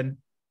and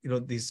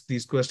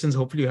these questions.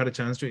 Hopefully you had a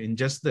chance to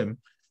ingest them.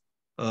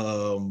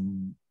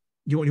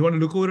 You want to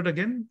look over it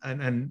again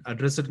and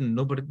address it and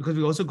know, but because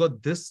we also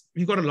got this,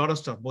 we got a lot of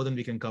stuff, more than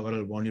we can cover.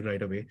 I'll warn you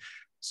right away.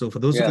 So for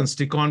those who can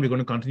stick on, we're going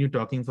to continue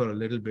talking for a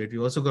little bit. We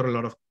also got a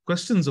lot of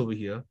questions over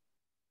here,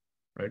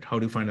 right? How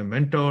do you find a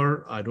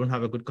mentor? I don't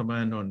have a good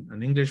command on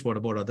English. What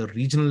about other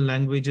regional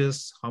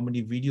languages? How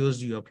many videos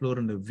do you upload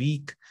in a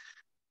week?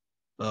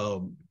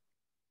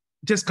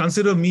 Just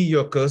consider me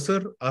your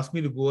cursor. Ask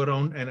me to go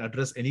around and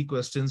address any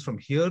questions from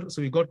here.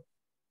 So we got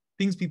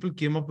things people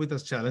came up with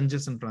as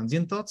challenges and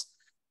transient thoughts.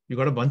 You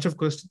got a bunch of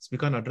questions. We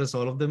can't address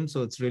all of them.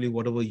 So it's really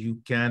whatever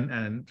you can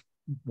and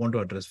want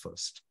to address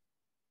first.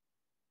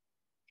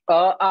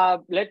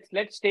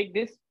 Let's take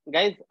this,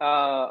 guys.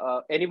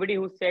 Anybody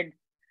who said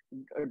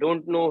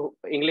don't know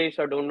English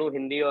or don't know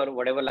Hindi or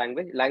whatever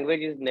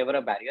language is never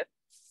a barrier.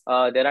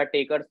 There are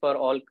takers for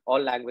all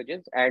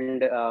languages,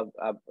 and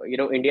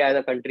India as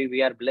a country,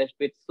 we are blessed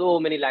with so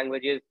many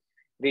languages,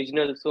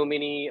 regional, so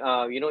many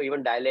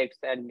even dialects,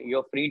 and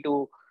you're free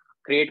to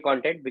create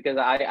content, because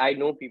I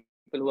know people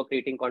who are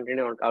creating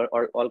content on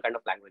all kind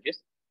of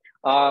languages.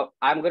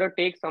 I'm gonna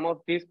take some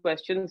of these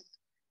questions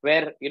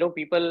where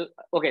people.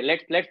 Okay,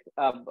 let's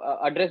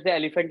address the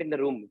elephant in the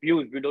room.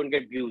 Views. We don't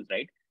get views,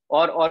 right?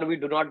 Or we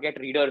do not get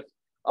readers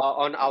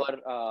on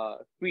our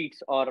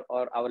tweets or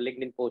our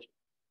LinkedIn post.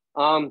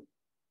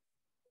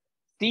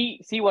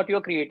 See what you're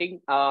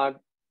creating.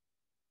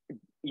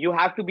 You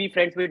have to be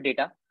friends with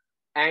data.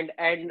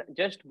 and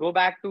just go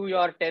back to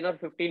your 10 or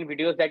 15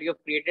 videos that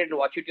you've created and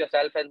watch it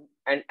yourself,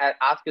 and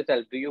ask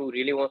yourself, do you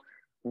really want,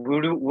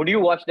 would you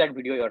watch that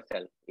video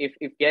yourself? If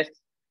yes,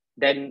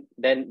 then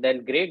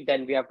great,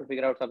 then we have to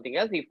figure out something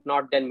else. If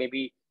not, then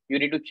maybe you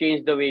need to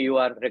change the way you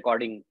are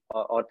recording,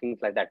 or things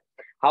like that.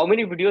 How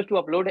many videos to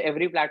upload?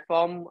 Every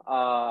platform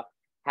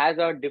has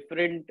a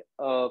different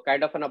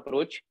kind of an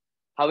approach.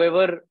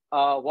 However,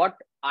 what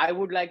I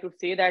would like to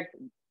say that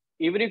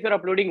even if you're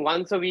uploading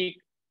once a week,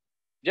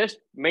 just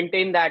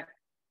maintain that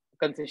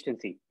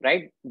consistency,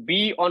 right?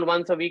 Be on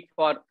once a week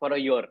for a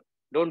year.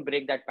 Don't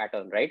break that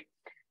pattern, right?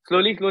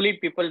 Slowly,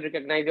 people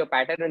recognize your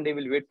pattern and they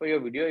will wait for your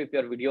video if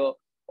your video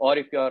or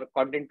if your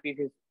content piece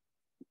is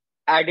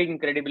adding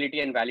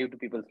credibility and value to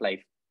people's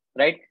life,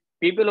 right?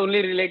 People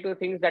only relate to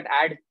things that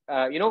add,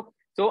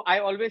 So I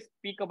always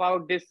speak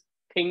about this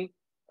thing,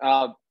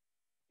 draw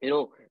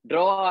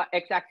a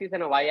x-axis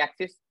and a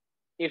y-axis.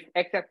 If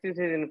x-axis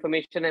is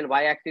information and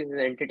y-axis is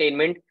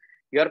entertainment,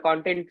 your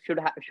content should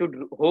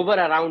hover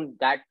around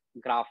that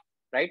graph,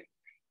 right?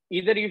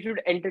 Either you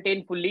should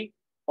entertain fully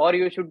or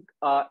you should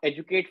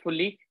educate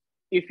fully.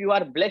 If you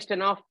are blessed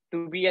enough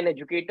to be an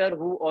educator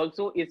who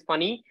also is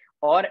funny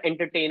or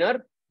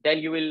entertainer, then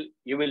you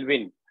will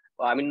win.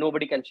 I mean,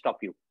 nobody can stop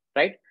you,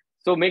 right?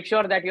 So make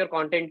sure that your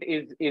content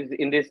is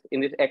in this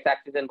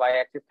x-axis and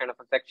y-axis kind of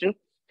a section.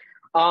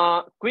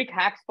 Quick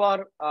hacks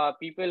for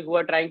people who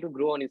are trying to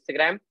grow on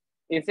Instagram.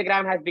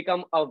 Instagram has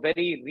become a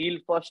very reel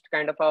first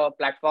kind of a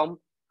platform.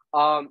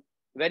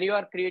 When you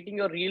are creating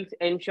your reels,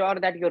 ensure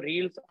that your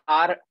reels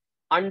are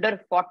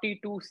under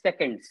 42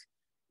 seconds,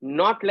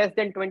 not less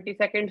than 20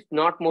 seconds,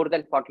 not more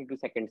than 42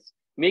 seconds.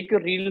 Make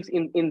your reels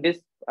in this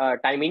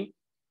timing.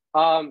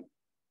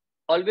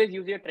 Always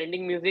use your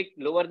trending music,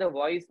 lower the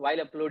voice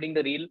while uploading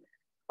the reel.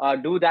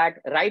 Do that.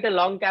 Write a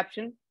long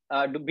caption.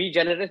 Be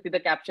generous with the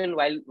caption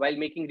while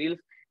making reels.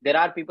 There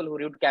are people who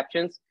read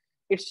captions.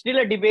 It's still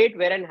a debate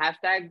wherein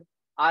hashtags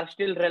are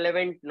still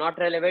relevant, not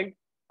relevant.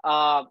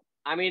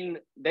 I mean,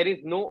 there is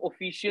no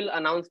official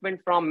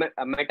announcement from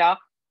Meta,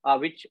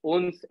 which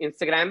owns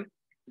Instagram,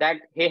 that,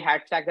 hey,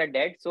 hashtags are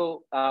dead.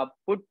 So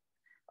put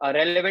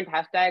relevant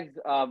hashtags,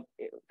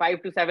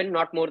 5 to 7,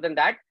 not more than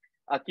that.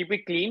 Keep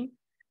it clean.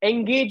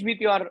 Engage with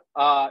your,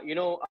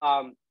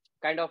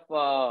 kind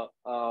of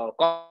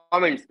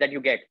comments that you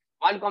get.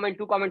 1 comment,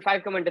 2 comment,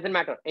 5 comment, doesn't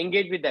matter.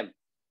 Engage with them.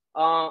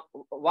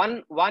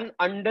 One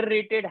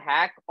underrated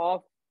hack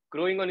of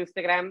growing on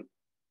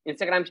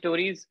Instagram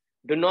stories.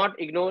 Do not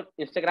ignore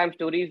Instagram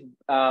stories.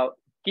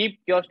 Keep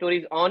your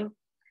stories on.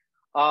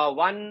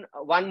 One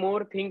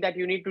more thing that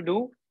you need to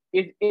do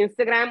is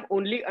Instagram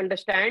only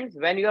understands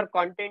when your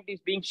content is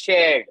being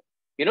shared.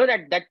 You know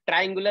that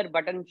triangular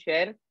button,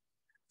 share.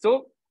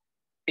 So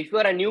if you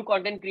are a new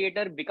content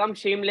creator, become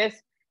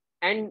shameless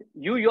and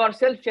you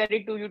yourself share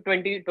it to you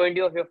 20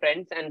 of your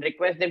friends and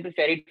request them to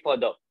share it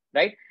further,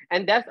 right?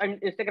 And that's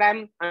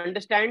Instagram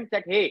understands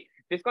that, hey,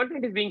 this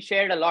content is being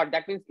shared a lot.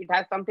 That means it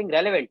has something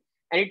relevant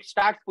and it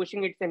starts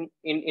pushing it in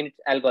its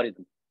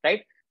algorithm,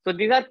 right? So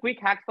these are quick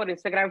hacks for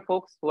Instagram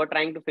folks who are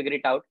trying to figure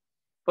it out.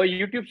 For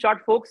YouTube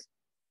short folks,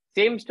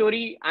 same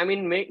story. I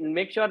mean,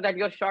 make sure that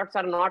your shorts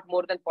are not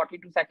more than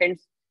 42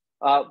 seconds.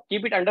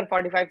 Keep it under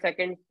 45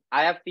 seconds.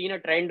 I have seen a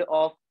trend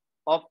of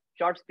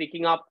shorts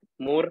picking up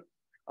more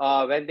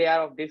when they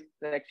are of this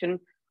section.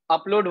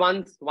 Upload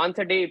once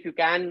a day if you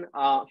can,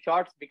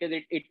 shorts, because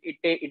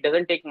it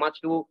doesn't take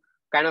much to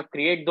kind of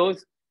create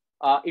those.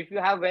 If you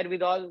have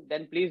wherewithal,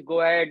 then please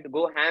go ahead,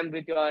 go ham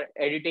with your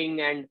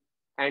editing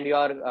and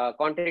your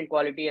content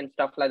quality and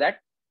stuff like that.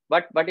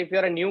 But if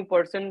you're a new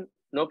person,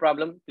 no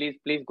problem.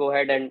 Please go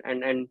ahead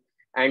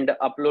and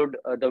upload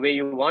the way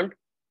you want.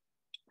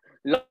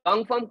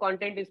 Long form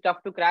content is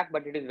tough to crack,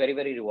 but it is very,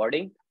 very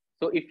rewarding.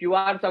 So if you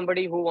are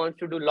somebody who wants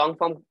to do long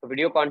form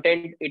video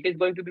content, it is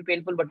going to be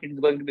painful, but it is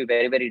going to be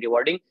very, very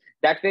rewarding.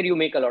 That's where you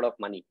make a lot of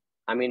money.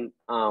 I mean,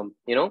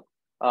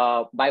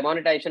 by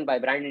monetization, by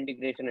brand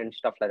integration and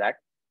stuff like that.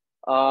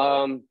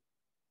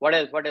 What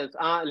else?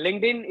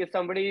 LinkedIn, if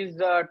somebody is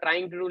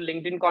trying to do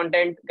LinkedIn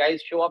content,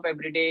 guys, show up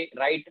every day,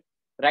 write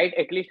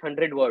at least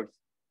 100 words,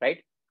 right?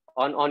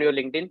 On your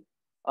LinkedIn.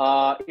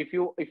 If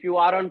you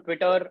are on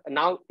Twitter,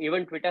 now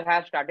even Twitter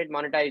has started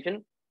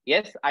monetization.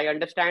 Yes, I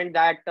understand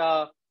that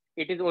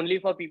it is only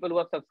for people who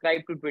have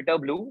subscribed to Twitter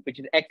Blue, which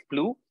is X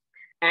Blue.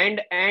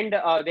 And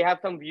they have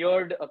some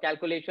weird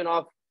calculation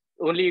of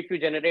only if you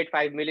generate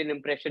 5 million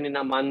impression in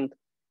a month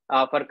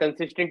for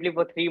consistently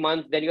for 3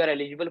 months, then you are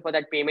eligible for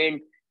that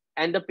payment.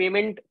 And the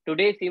payment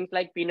today seems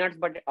like peanuts,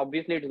 but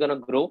obviously it's going to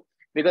grow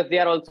because they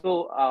are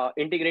also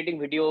integrating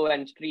video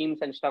and streams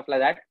and stuff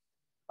like that.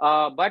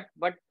 But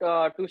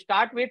to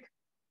start with,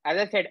 as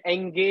I said,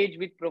 engage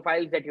with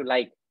profiles that you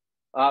like.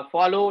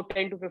 Follow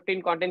 10 to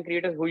 15 content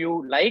creators who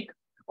you like,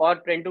 or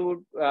 10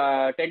 to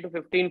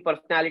 15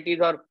 personalities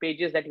or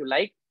pages that you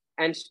like,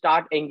 and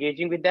start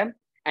engaging with them.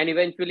 And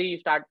eventually you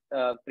start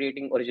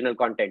creating original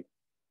content.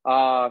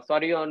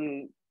 Sorry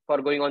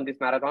for going on this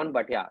marathon,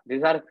 but yeah,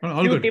 these are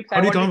few tips.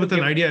 How do you come up with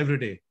an idea every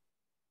day?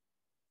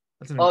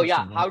 Oh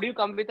yeah, how do you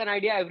come with an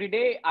idea every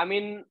day? I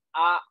mean,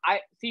 I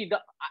see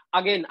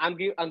again. I'm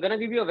gonna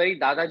give you a very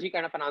Dadaji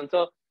kind of an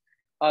answer,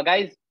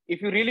 guys.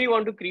 If you really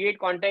want to create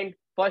content,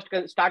 first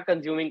start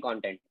consuming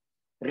content.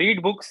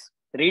 Read books,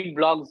 read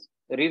blogs,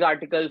 read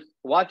articles,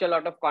 watch a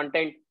lot of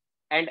content,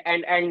 and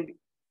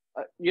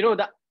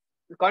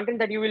the content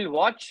that you will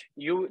watch,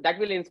 that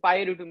will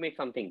inspire you to make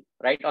something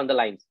right on the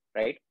lines,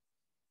 right?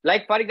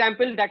 Like for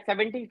example, that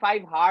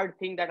 75 hard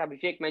thing that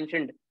Abhishek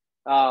mentioned.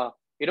 A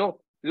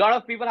lot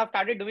of people have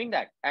started doing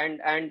that, and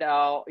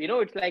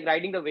it's like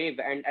riding the wave,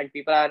 and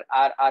people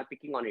are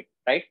picking on it,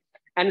 right?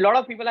 And a lot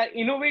of people are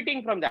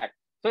innovating from that.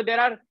 So there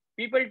are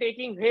people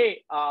taking,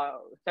 hey,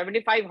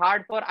 75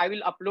 hard for, I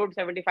will upload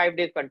 75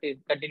 days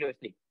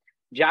continuously.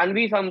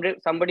 Janvi,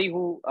 somebody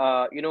who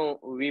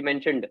we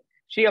mentioned,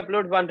 she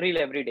uploads one reel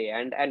every day,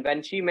 and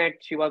when she met,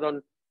 she was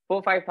on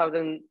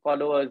 4,000-5,000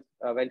 followers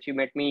when she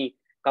met me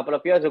a couple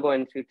of years ago,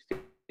 and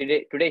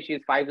today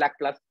she's 5 lakh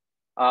plus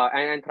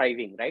and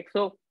thriving, right?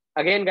 So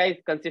again, guys,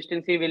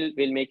 consistency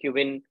will make you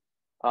win.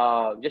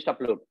 Just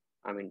upload.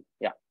 I mean,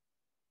 yeah.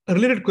 A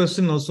related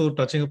question also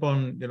touching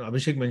upon,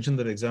 Abhishek mentioned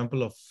the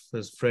example of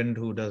his friend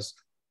who does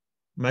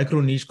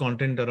micro niche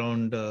content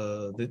around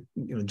the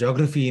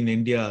geography in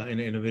India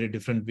in a very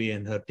different way,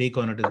 and her take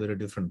on it is very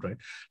different, right?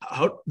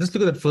 Just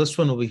look at that first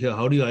one over here.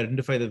 How do you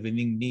identify the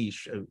winning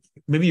niche?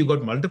 Maybe you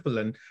got multiple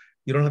and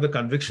you don't have the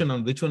conviction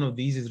on which one of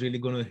these is really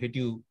going to hit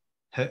you,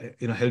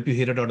 help you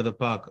hit it out of the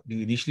park. Do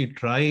you initially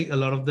try a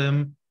lot of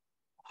them?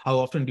 How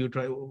often do you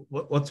try?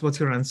 What's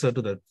your answer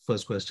to that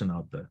first question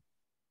out there?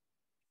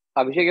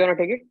 Abhishek, you want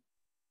to take it?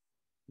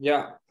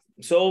 Yeah.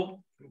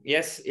 So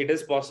yes, it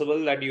is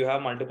possible that you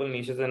have multiple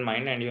niches in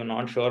mind and you're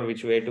not sure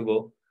which way to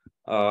go.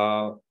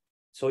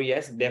 So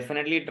yes,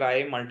 definitely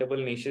try multiple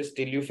niches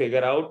till you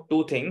figure out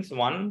two things.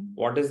 One,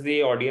 what is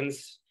the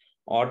audience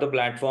or the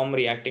platform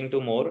reacting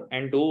to more?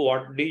 And two,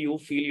 what do you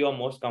feel you're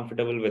most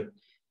comfortable with?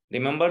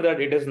 Remember that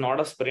it is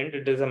not a sprint,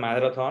 it is a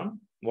marathon.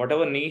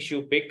 Whatever niche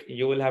you pick,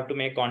 you will have to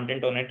make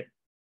content on it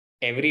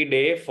every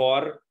day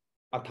for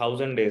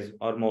 1,000 days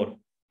or more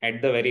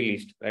at the very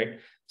least, right?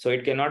 So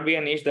it cannot be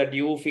a niche that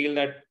you feel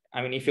that,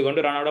 I mean, if you're going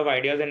to run out of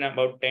ideas in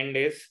about 10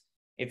 days,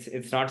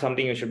 it's not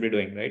something you should be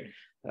doing, right?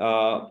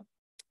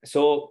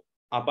 So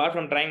apart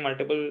from trying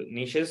multiple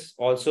niches,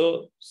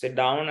 also sit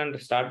down and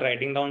start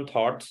writing down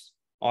thoughts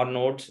or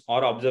notes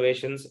or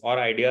observations or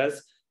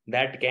ideas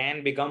that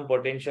can become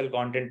potential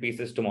content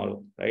pieces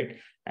tomorrow, right?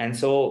 And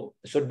so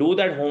do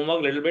that homework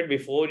a little bit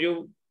before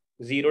you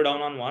zero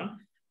down on one.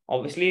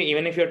 Obviously,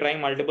 even if you're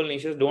trying multiple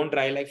niches, don't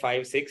try like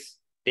 5, 6,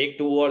 take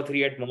 2 or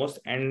 3 at most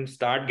and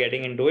start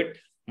getting into it.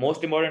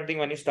 Most important thing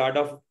when you start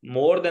off,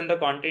 more than the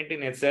content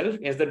in itself,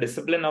 is the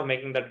discipline of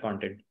making that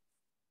content.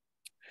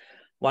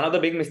 One of the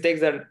big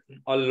mistakes that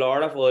a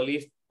lot of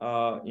early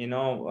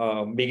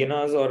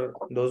beginners or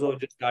those who have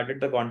just started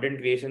the content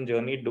creation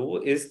journey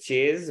do is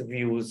chase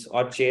views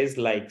or chase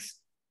likes.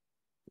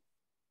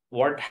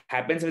 What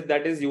happens with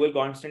that is you will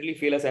constantly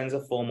feel a sense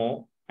of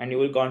FOMO and you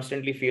will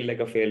constantly feel like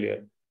a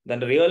failure. The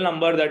real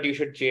number that you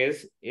should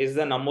chase is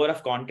the number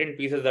of content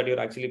pieces that you're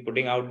actually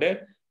putting out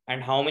there,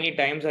 and how many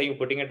times are you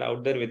putting it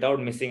out there without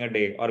missing a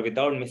day or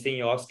without missing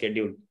your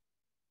schedule,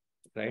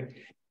 right?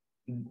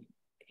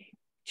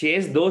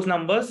 Chase those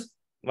numbers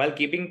while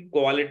keeping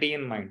quality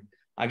in mind.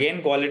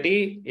 Again,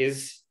 quality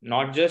is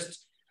not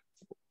just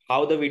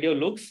how the video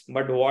looks,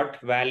 but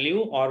what value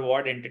or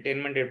what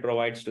entertainment it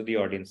provides to the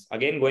audience.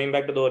 Again, going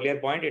back to the earlier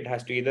point, it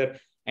has to either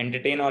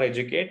entertain or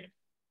educate.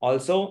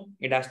 Also,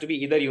 it has to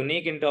be either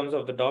unique in terms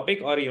of the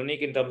topic or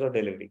unique in terms of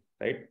delivery,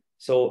 right?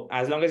 So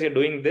as long as you're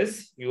doing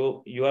this,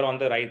 you are on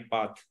the right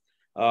path.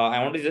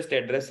 I want to just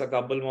address a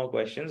couple more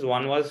questions.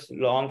 One was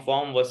long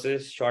form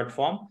versus short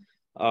form.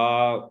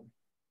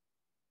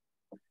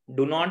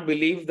 Do not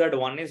believe that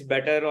one is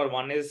better or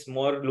one is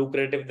more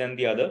lucrative than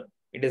the other.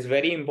 It is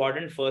very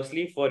important,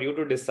 firstly, for you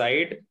to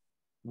decide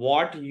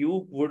what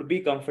you would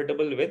be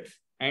comfortable with,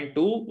 and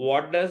two,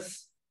 what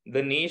does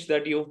the niche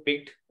that you've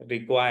picked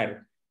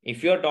require.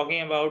 If you're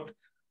talking about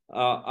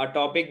a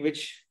topic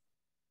which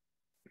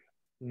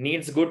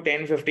needs good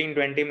 10, 15,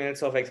 20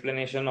 minutes of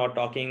explanation or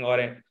talking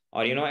or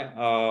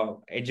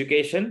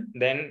education,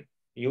 then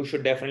you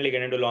should definitely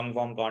get into long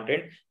form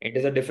content. It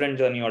is a different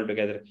journey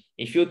altogether.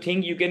 If you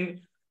think you can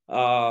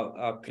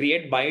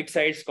create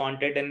bite-sized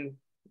content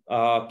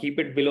and keep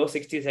it below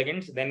 60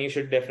 seconds, then you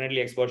should definitely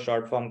explore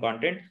short form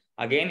content.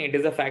 Again, it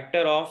is a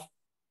factor of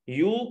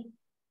you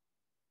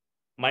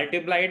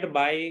multiplied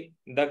by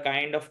the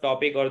kind of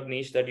topic or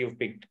niche that you've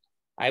picked.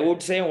 I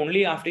would say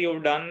only after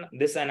you've done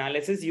this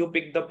analysis, you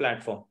pick the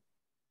platform.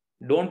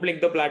 Don't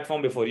pick the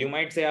platform before. You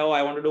might say, oh,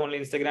 I want to do only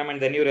Instagram.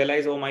 And then you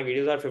realize, oh, my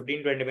videos are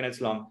 15, 20 minutes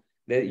long.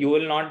 You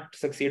will not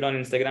succeed on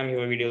Instagram if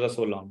your videos are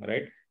so long,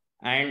 right?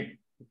 And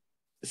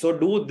so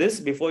do this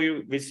before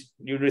you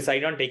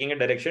decide on taking a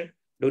direction.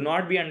 Do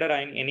not be under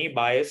any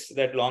bias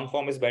that long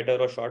form is better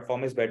or short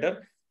form is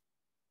better.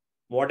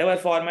 Whatever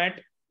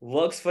format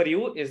works for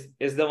you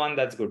is the one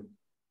that's good.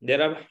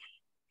 There are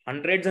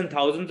hundreds and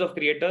thousands of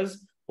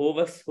creators who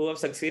have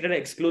succeeded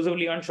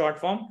exclusively on short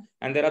form,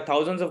 and there are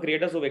thousands of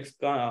creators who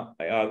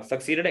have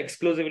succeeded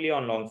exclusively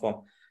on long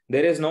form.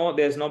 there's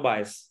no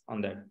bias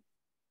on that.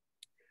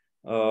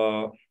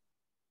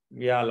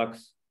 Yeah,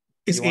 Lux.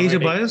 Is age a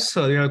bias?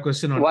 Yeah,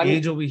 question on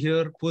age over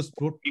here.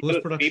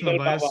 Post-production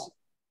bias.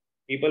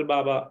 People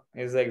Baba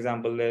is the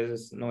example.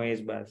 There's no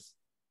age bias.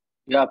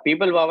 Yeah,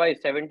 People Baba is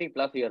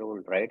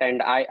 70-plus-year-old, right?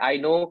 And I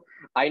know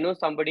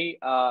somebody.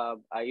 I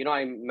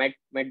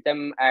met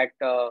them at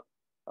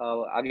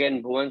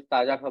again Bhuvan's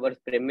Taja Khabar's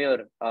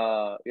premiere.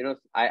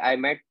 I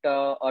met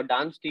a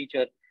dance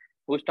teacher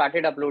who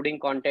started uploading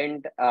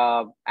content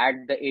at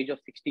the age of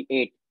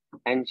 68,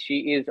 and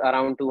she is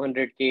around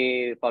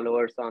 200K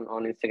followers on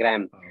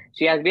Instagram. Wow.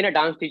 She has been a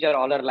dance teacher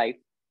all her life.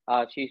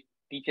 She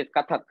teaches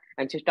Kathak,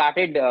 and she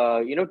started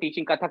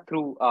teaching Kathak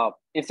through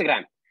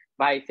Instagram,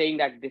 by saying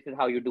that this is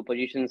how you do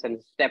positions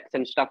and steps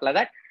and stuff like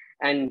that.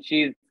 And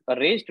she's a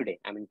rage today.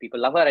 I mean, people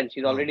love her, and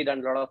she's already done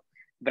a lot of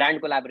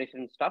brand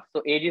collaboration stuff.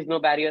 So age is no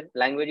barrier,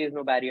 language is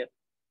no barrier.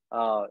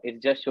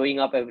 It's just showing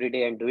up every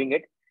day and doing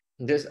it.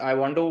 I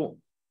want to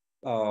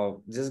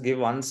just give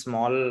one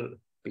small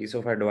piece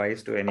of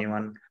advice to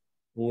anyone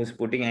who is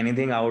putting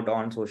anything out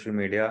on social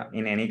media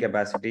in any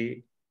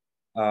capacity.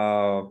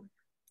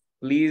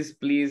 Please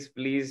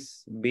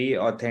be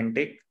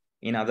authentic.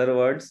 In other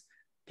words,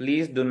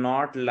 please do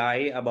not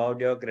lie about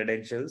your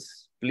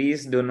credentials.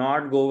 Please do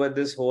not go with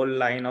this whole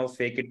line of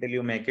fake it till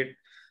you make it.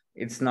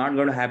 It's not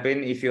going to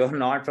happen. If you're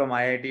not from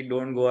IIT,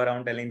 don't go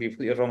around telling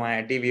people you're from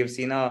IIT. We've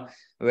seen a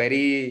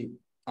very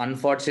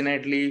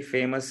unfortunately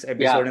famous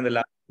episode in the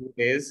last 2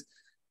 days.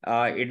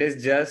 It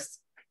is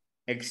just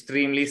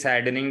extremely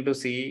saddening to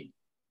see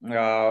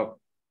that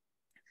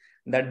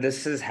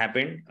this has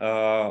happened.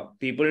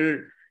 People,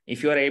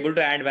 if you are able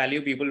to add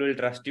value, people will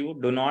trust you.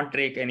 Do not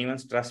take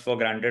anyone's trust for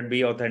granted.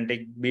 Be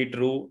authentic, be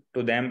true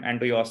to them and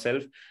to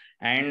yourself.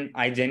 And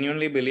I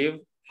genuinely believe,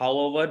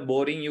 however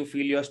boring you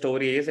feel your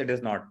story is, it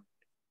is not.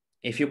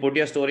 If you put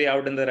your story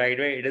out in the right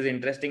way, it is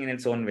interesting in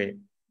its own way.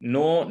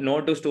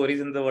 No two stories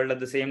in the world are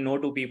the same. No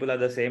two people are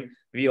the same.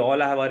 We all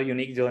have our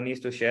unique journeys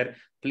to share.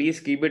 Please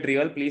keep it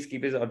real. Please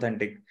keep it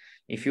authentic.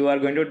 If you are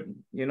going to,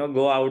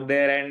 go out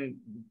there and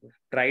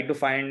try to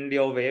find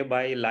your way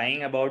by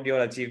lying about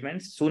your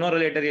achievements, sooner or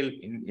later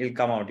it'll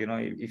come out.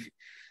 If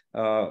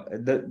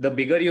the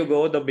bigger you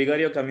go, the bigger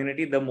your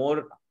community, the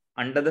more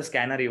under the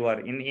scanner you are.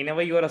 In a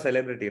way, you are a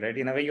celebrity, right?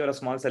 In a way, you are a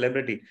small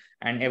celebrity,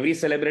 and every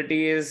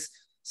celebrity is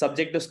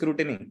subject to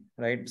scrutiny,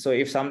 right? So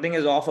if something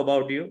is off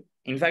about you,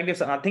 in fact, if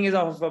nothing is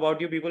off about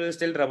you, people will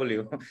still trouble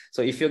you.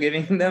 So if you're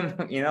giving them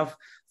enough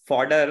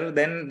fodder,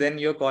 then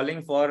you're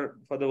calling for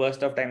the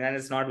worst of time, and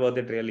it's not worth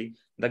it really.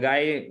 The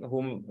guy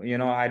whom,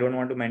 I don't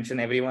want to mention,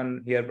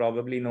 everyone here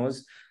probably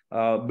knows,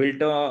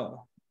 built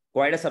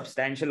quite a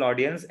substantial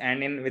audience,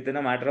 and within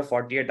a matter of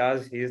 48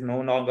 hours, he is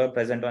no longer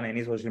present on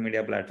any social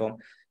media platform.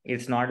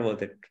 It's not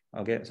worth it.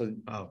 Okay. So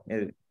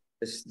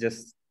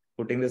just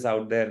putting this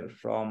out there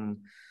from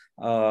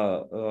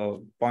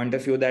point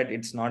of view that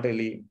it's not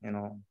really,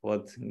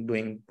 worth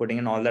putting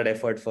in all that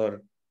effort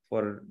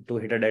to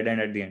hit a dead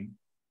end at the end.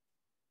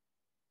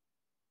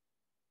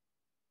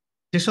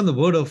 Just on the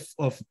word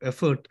of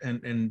effort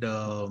and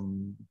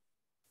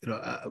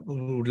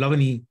would love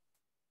any.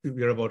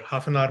 We're about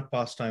half an hour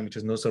past time, which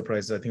is no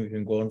surprise. I think we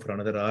can go on for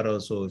another hour or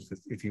so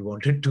if you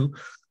wanted to,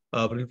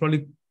 but we'll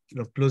probably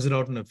close it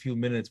out in a few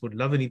minutes. Would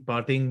love any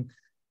parting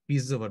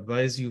pieces of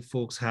advice you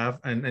folks have,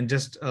 and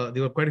just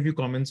there were quite a few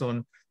comments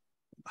on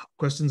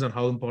questions on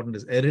how important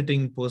is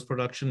editing,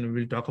 post-production, and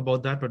we'll talk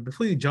about that. But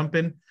before you jump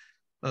in,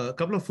 a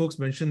couple of folks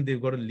mentioned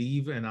they've got to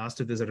leave and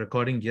asked if there's a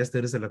recording. Yes,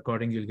 there is a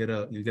recording. You'll get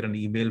an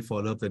email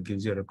follow-up that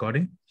gives you a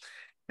recording.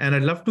 And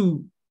I'd love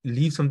to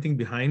leave something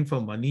behind for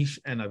Manish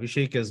and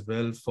Abhishek as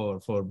well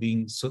for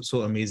being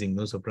so amazing.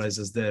 No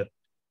surprises there.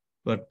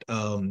 But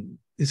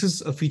this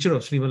is a feature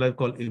of Streamer Live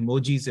called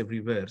emojis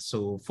everywhere.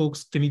 So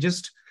folks, can you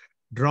just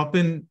drop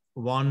in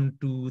 1,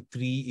 2,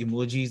 3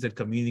 emojis that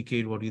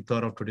communicate what you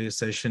thought of today's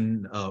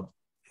session? I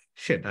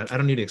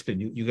don't need to explain.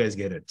 You guys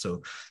get it.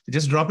 So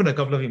just drop in a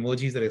couple of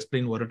emojis that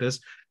explain what it is.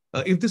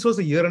 If this was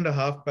a year and a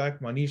half back,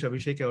 Manish,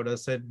 Abhishek, I would have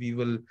said we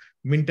will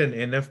mint an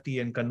NFT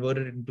and convert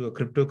it into a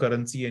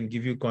cryptocurrency and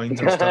give you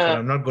coins and stuff. And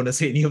I'm not going to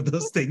say any of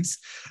those things.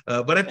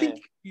 But I think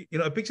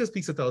a picture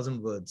speaks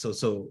 1,000 words.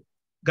 So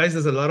guys,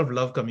 there's a lot of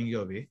love coming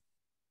your way.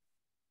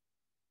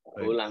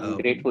 Cool. Right? I'm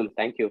grateful.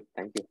 Thank you.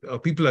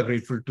 People are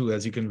grateful too,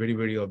 as you can very,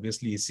 very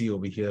obviously see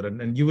over here.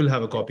 And you will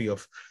have a copy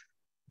of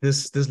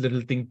this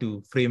little thing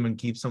to frame and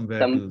keep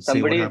somewhere to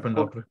say what happened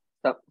after.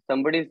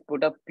 Somebody's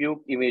put a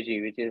puke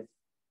emoji, which is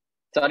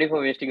sorry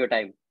for wasting your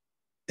time.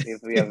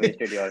 If we have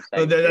wasted your time.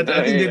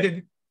 I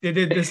think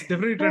they're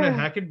definitely trying to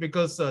hack it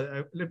because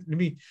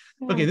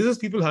this is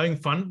people having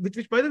fun,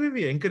 which by the way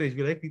we encourage.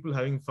 We like people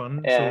having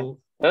fun. Yeah. So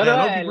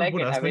I like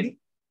it.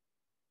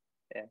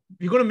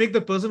 We're going to make the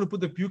person who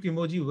put the puke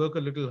emoji work a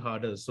little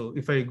harder. So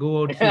if I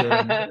go out here,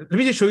 let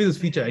me just show you this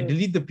feature. I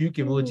delete the puke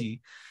emoji.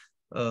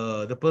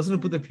 The person who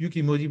put the puke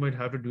emoji might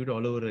have to do it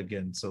all over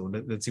again. So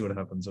let's see what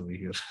happens over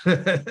here.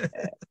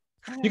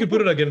 You can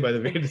put it again, by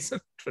the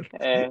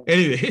way.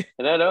 Anyway.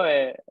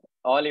 No.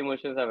 All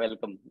emotions are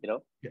welcome,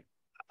 Yeah.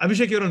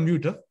 Abhishek, you're on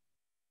mute, huh?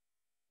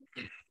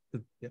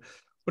 Yeah.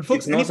 But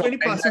folks, any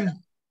passing...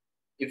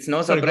 It's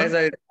no surprise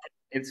that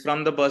it's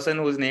from the person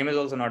whose name is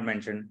also not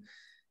mentioned.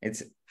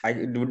 I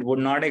would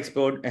not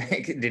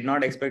did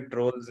not expect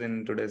trolls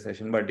in today's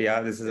session, but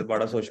yeah, this is a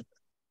part of social.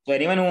 So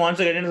anyone who wants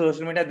to get into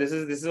social media, this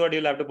is what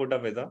you'll have to put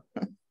up with. Huh?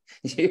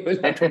 You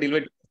will have to deal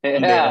with.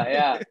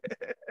 Yeah.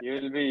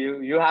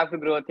 You have to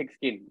grow a thick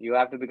skin. You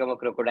have to become a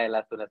crocodile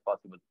as soon as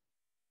possible.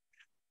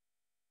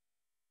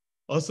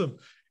 Awesome.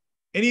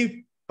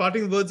 Any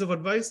parting words of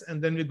advice,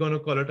 and then we're going to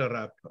call it a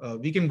wrap.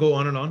 We can go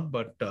on and on,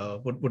 but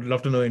would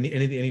love to know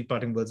any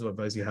parting words of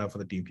advice you have for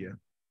the team here.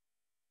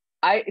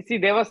 I see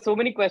there were so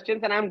many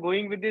questions, and I'm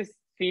going with this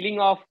feeling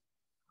of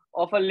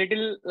a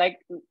little, like,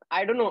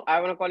 I don't know, I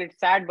want to call it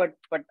sad, but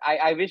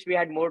I wish we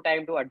had more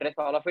time to address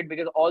all of it,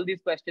 because all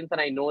these questions,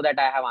 and I know that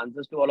I have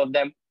answers to all of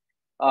them,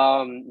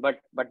 but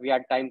we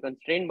had time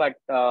constraint. But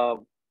I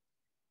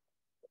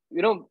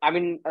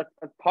mean, a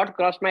thought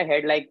crossed my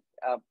head, like,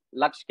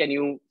 Laksh, can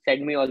you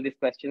send me all these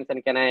questions,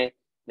 and can I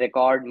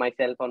record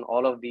myself on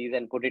all of these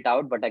and put it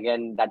out? But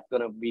again, that's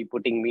going to be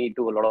putting me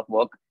to a lot of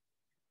work.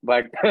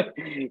 But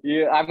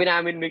yeah, I mean,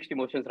 I'm in mixed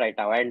emotions right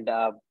now, and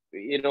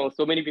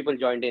so many people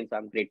joined in, so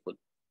I'm grateful.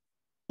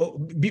 Oh,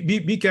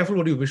 be careful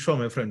what you wish for,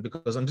 my friend,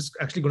 because I'm just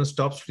actually going to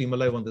stop Stream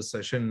Alive on this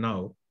session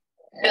now.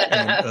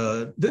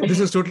 And this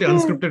is totally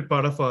unscripted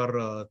part of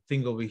our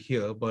thing over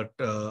here, but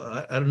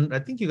I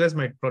think you guys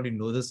might probably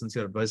know this since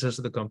you're advisors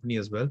to the company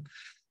as well.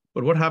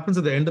 But what happens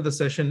at the end of the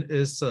session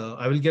is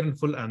I will get in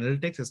full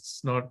analytics.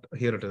 It's not,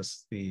 here it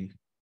is,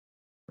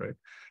 right.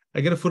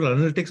 I get a full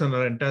analytics on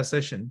our entire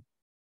session,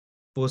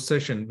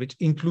 post-session, which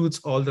includes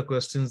all the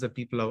questions that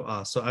people have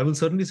asked. So I will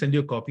certainly send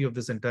you a copy of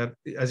this entire,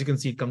 as you can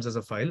see, it comes as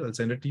a file. I'll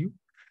send it to you.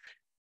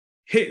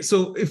 Hey,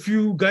 so if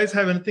you guys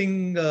have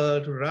anything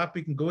to wrap,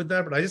 we can go with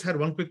that. But I just had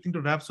one quick thing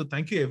to wrap. So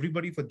thank you,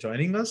 everybody, for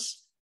joining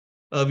us.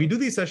 We do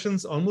these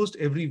sessions almost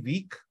every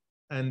week,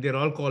 and they're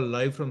all called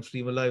live from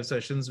Stream Alive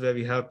sessions, where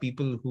we have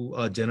people who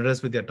are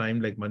generous with their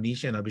time, like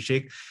Manish and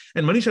Abhishek.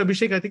 And Manish,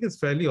 Abhishek, I think it's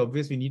fairly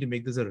obvious we need to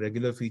make this a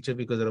regular feature,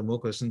 because there are more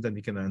questions than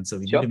we can answer.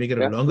 We need to make it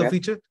a longer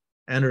feature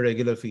and a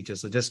regular feature.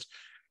 So just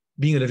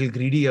being a little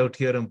greedy out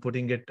here and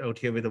putting it out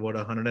here with about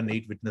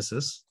 108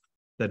 witnesses,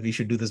 that we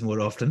should do this more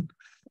often.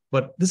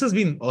 But this has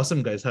been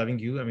awesome, guys, having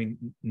you. I mean,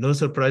 no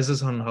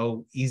surprises on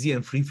how easy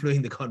and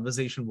free-flowing the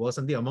conversation was,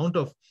 and the amount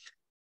of,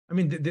 I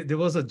mean, there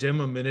was a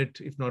gem a minute,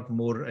 if not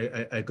more,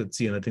 I could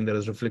see, and I think that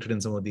was reflected in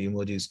some of the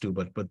emojis too.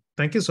 But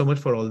thank you so much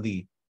for all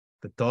the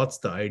thoughts,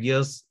 the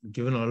ideas,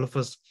 given all of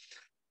us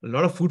a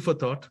lot of food for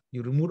thought.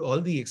 You removed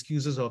all the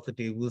excuses off the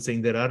table,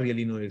 saying there are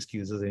really no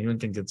excuses. Anyone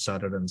can get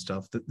started and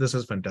stuff. This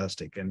is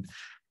fantastic. And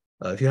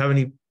if you have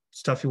any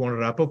stuff you want to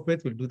wrap up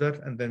with, we'll do that,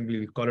 and then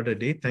we'll call it a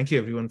day. Thank you,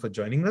 everyone, for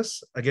joining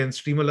us. Again,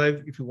 Stream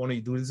Alive, if you want to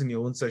do this in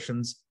your own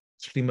sessions,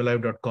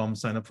 streamalive.com,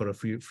 sign up for a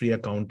free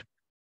account.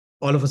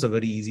 All of us are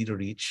very easy to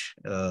reach.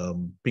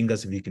 Ping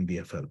us if we can be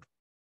of help.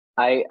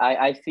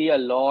 I see a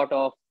lot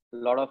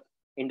of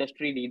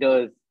industry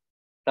leaders,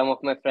 some of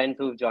my friends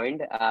who've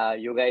joined.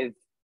 You guys,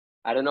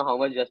 I don't know how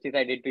much justice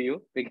I did to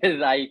you,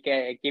 because I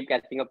keep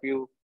catching up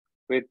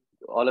with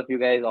all of you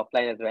guys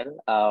offline as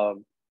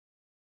well.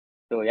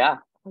 So yeah,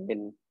 I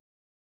mean,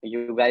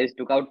 you guys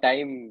took out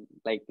time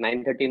like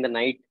 9:30 in the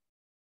night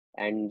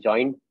and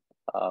joined.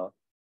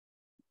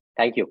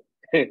 Thank you.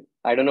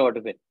 I don't know what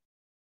to say.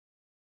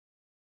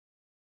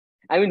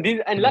 I mean,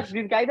 these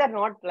guys are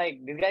not like,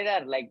 these guys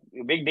are like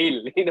a big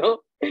deal,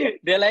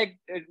 They're like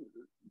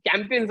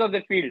champions of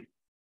the field.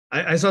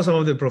 I saw some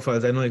of their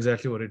profiles. I know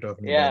exactly what you're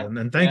talking about.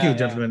 And thank you,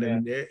 gentlemen.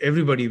 And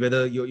everybody,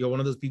 whether you're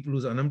one of those people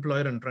who's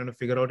unemployed and trying to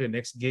figure out your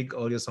next gig,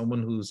 or you're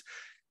someone who's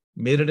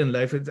made it in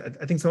life.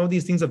 I think some of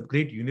these things are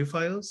great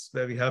unifiers,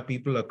 where we have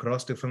people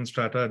across different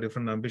strata,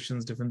 different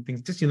ambitions, different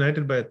things, just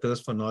united by a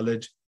thirst for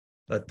knowledge,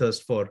 a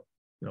thirst for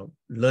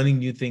learning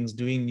new things,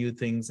 doing new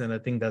things. And I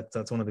think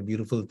that's one of the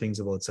beautiful things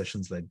about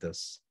sessions like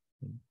this.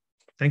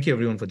 Thank you,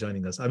 everyone, for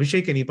joining us.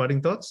 Abhishek, any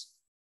parting thoughts?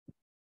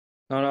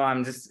 No,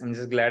 I'm just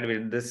glad we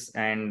did this.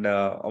 And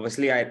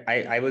obviously,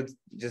 I would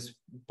just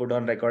put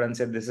on record and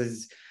say this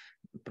is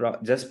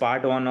just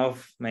part one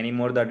of many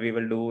more that we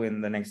will do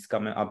in the next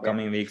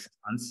upcoming weeks,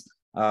 months.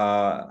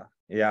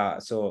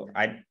 So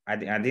I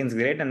think it's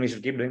great, and we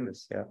should keep doing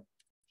this. Yeah.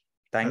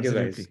 Thank you,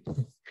 guys.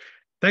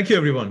 Thank you,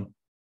 everyone.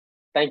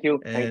 Thank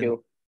you. Thank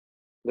you.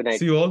 Good night.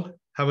 See you all.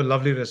 Have a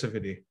lovely rest of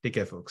your day. Take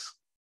care, folks.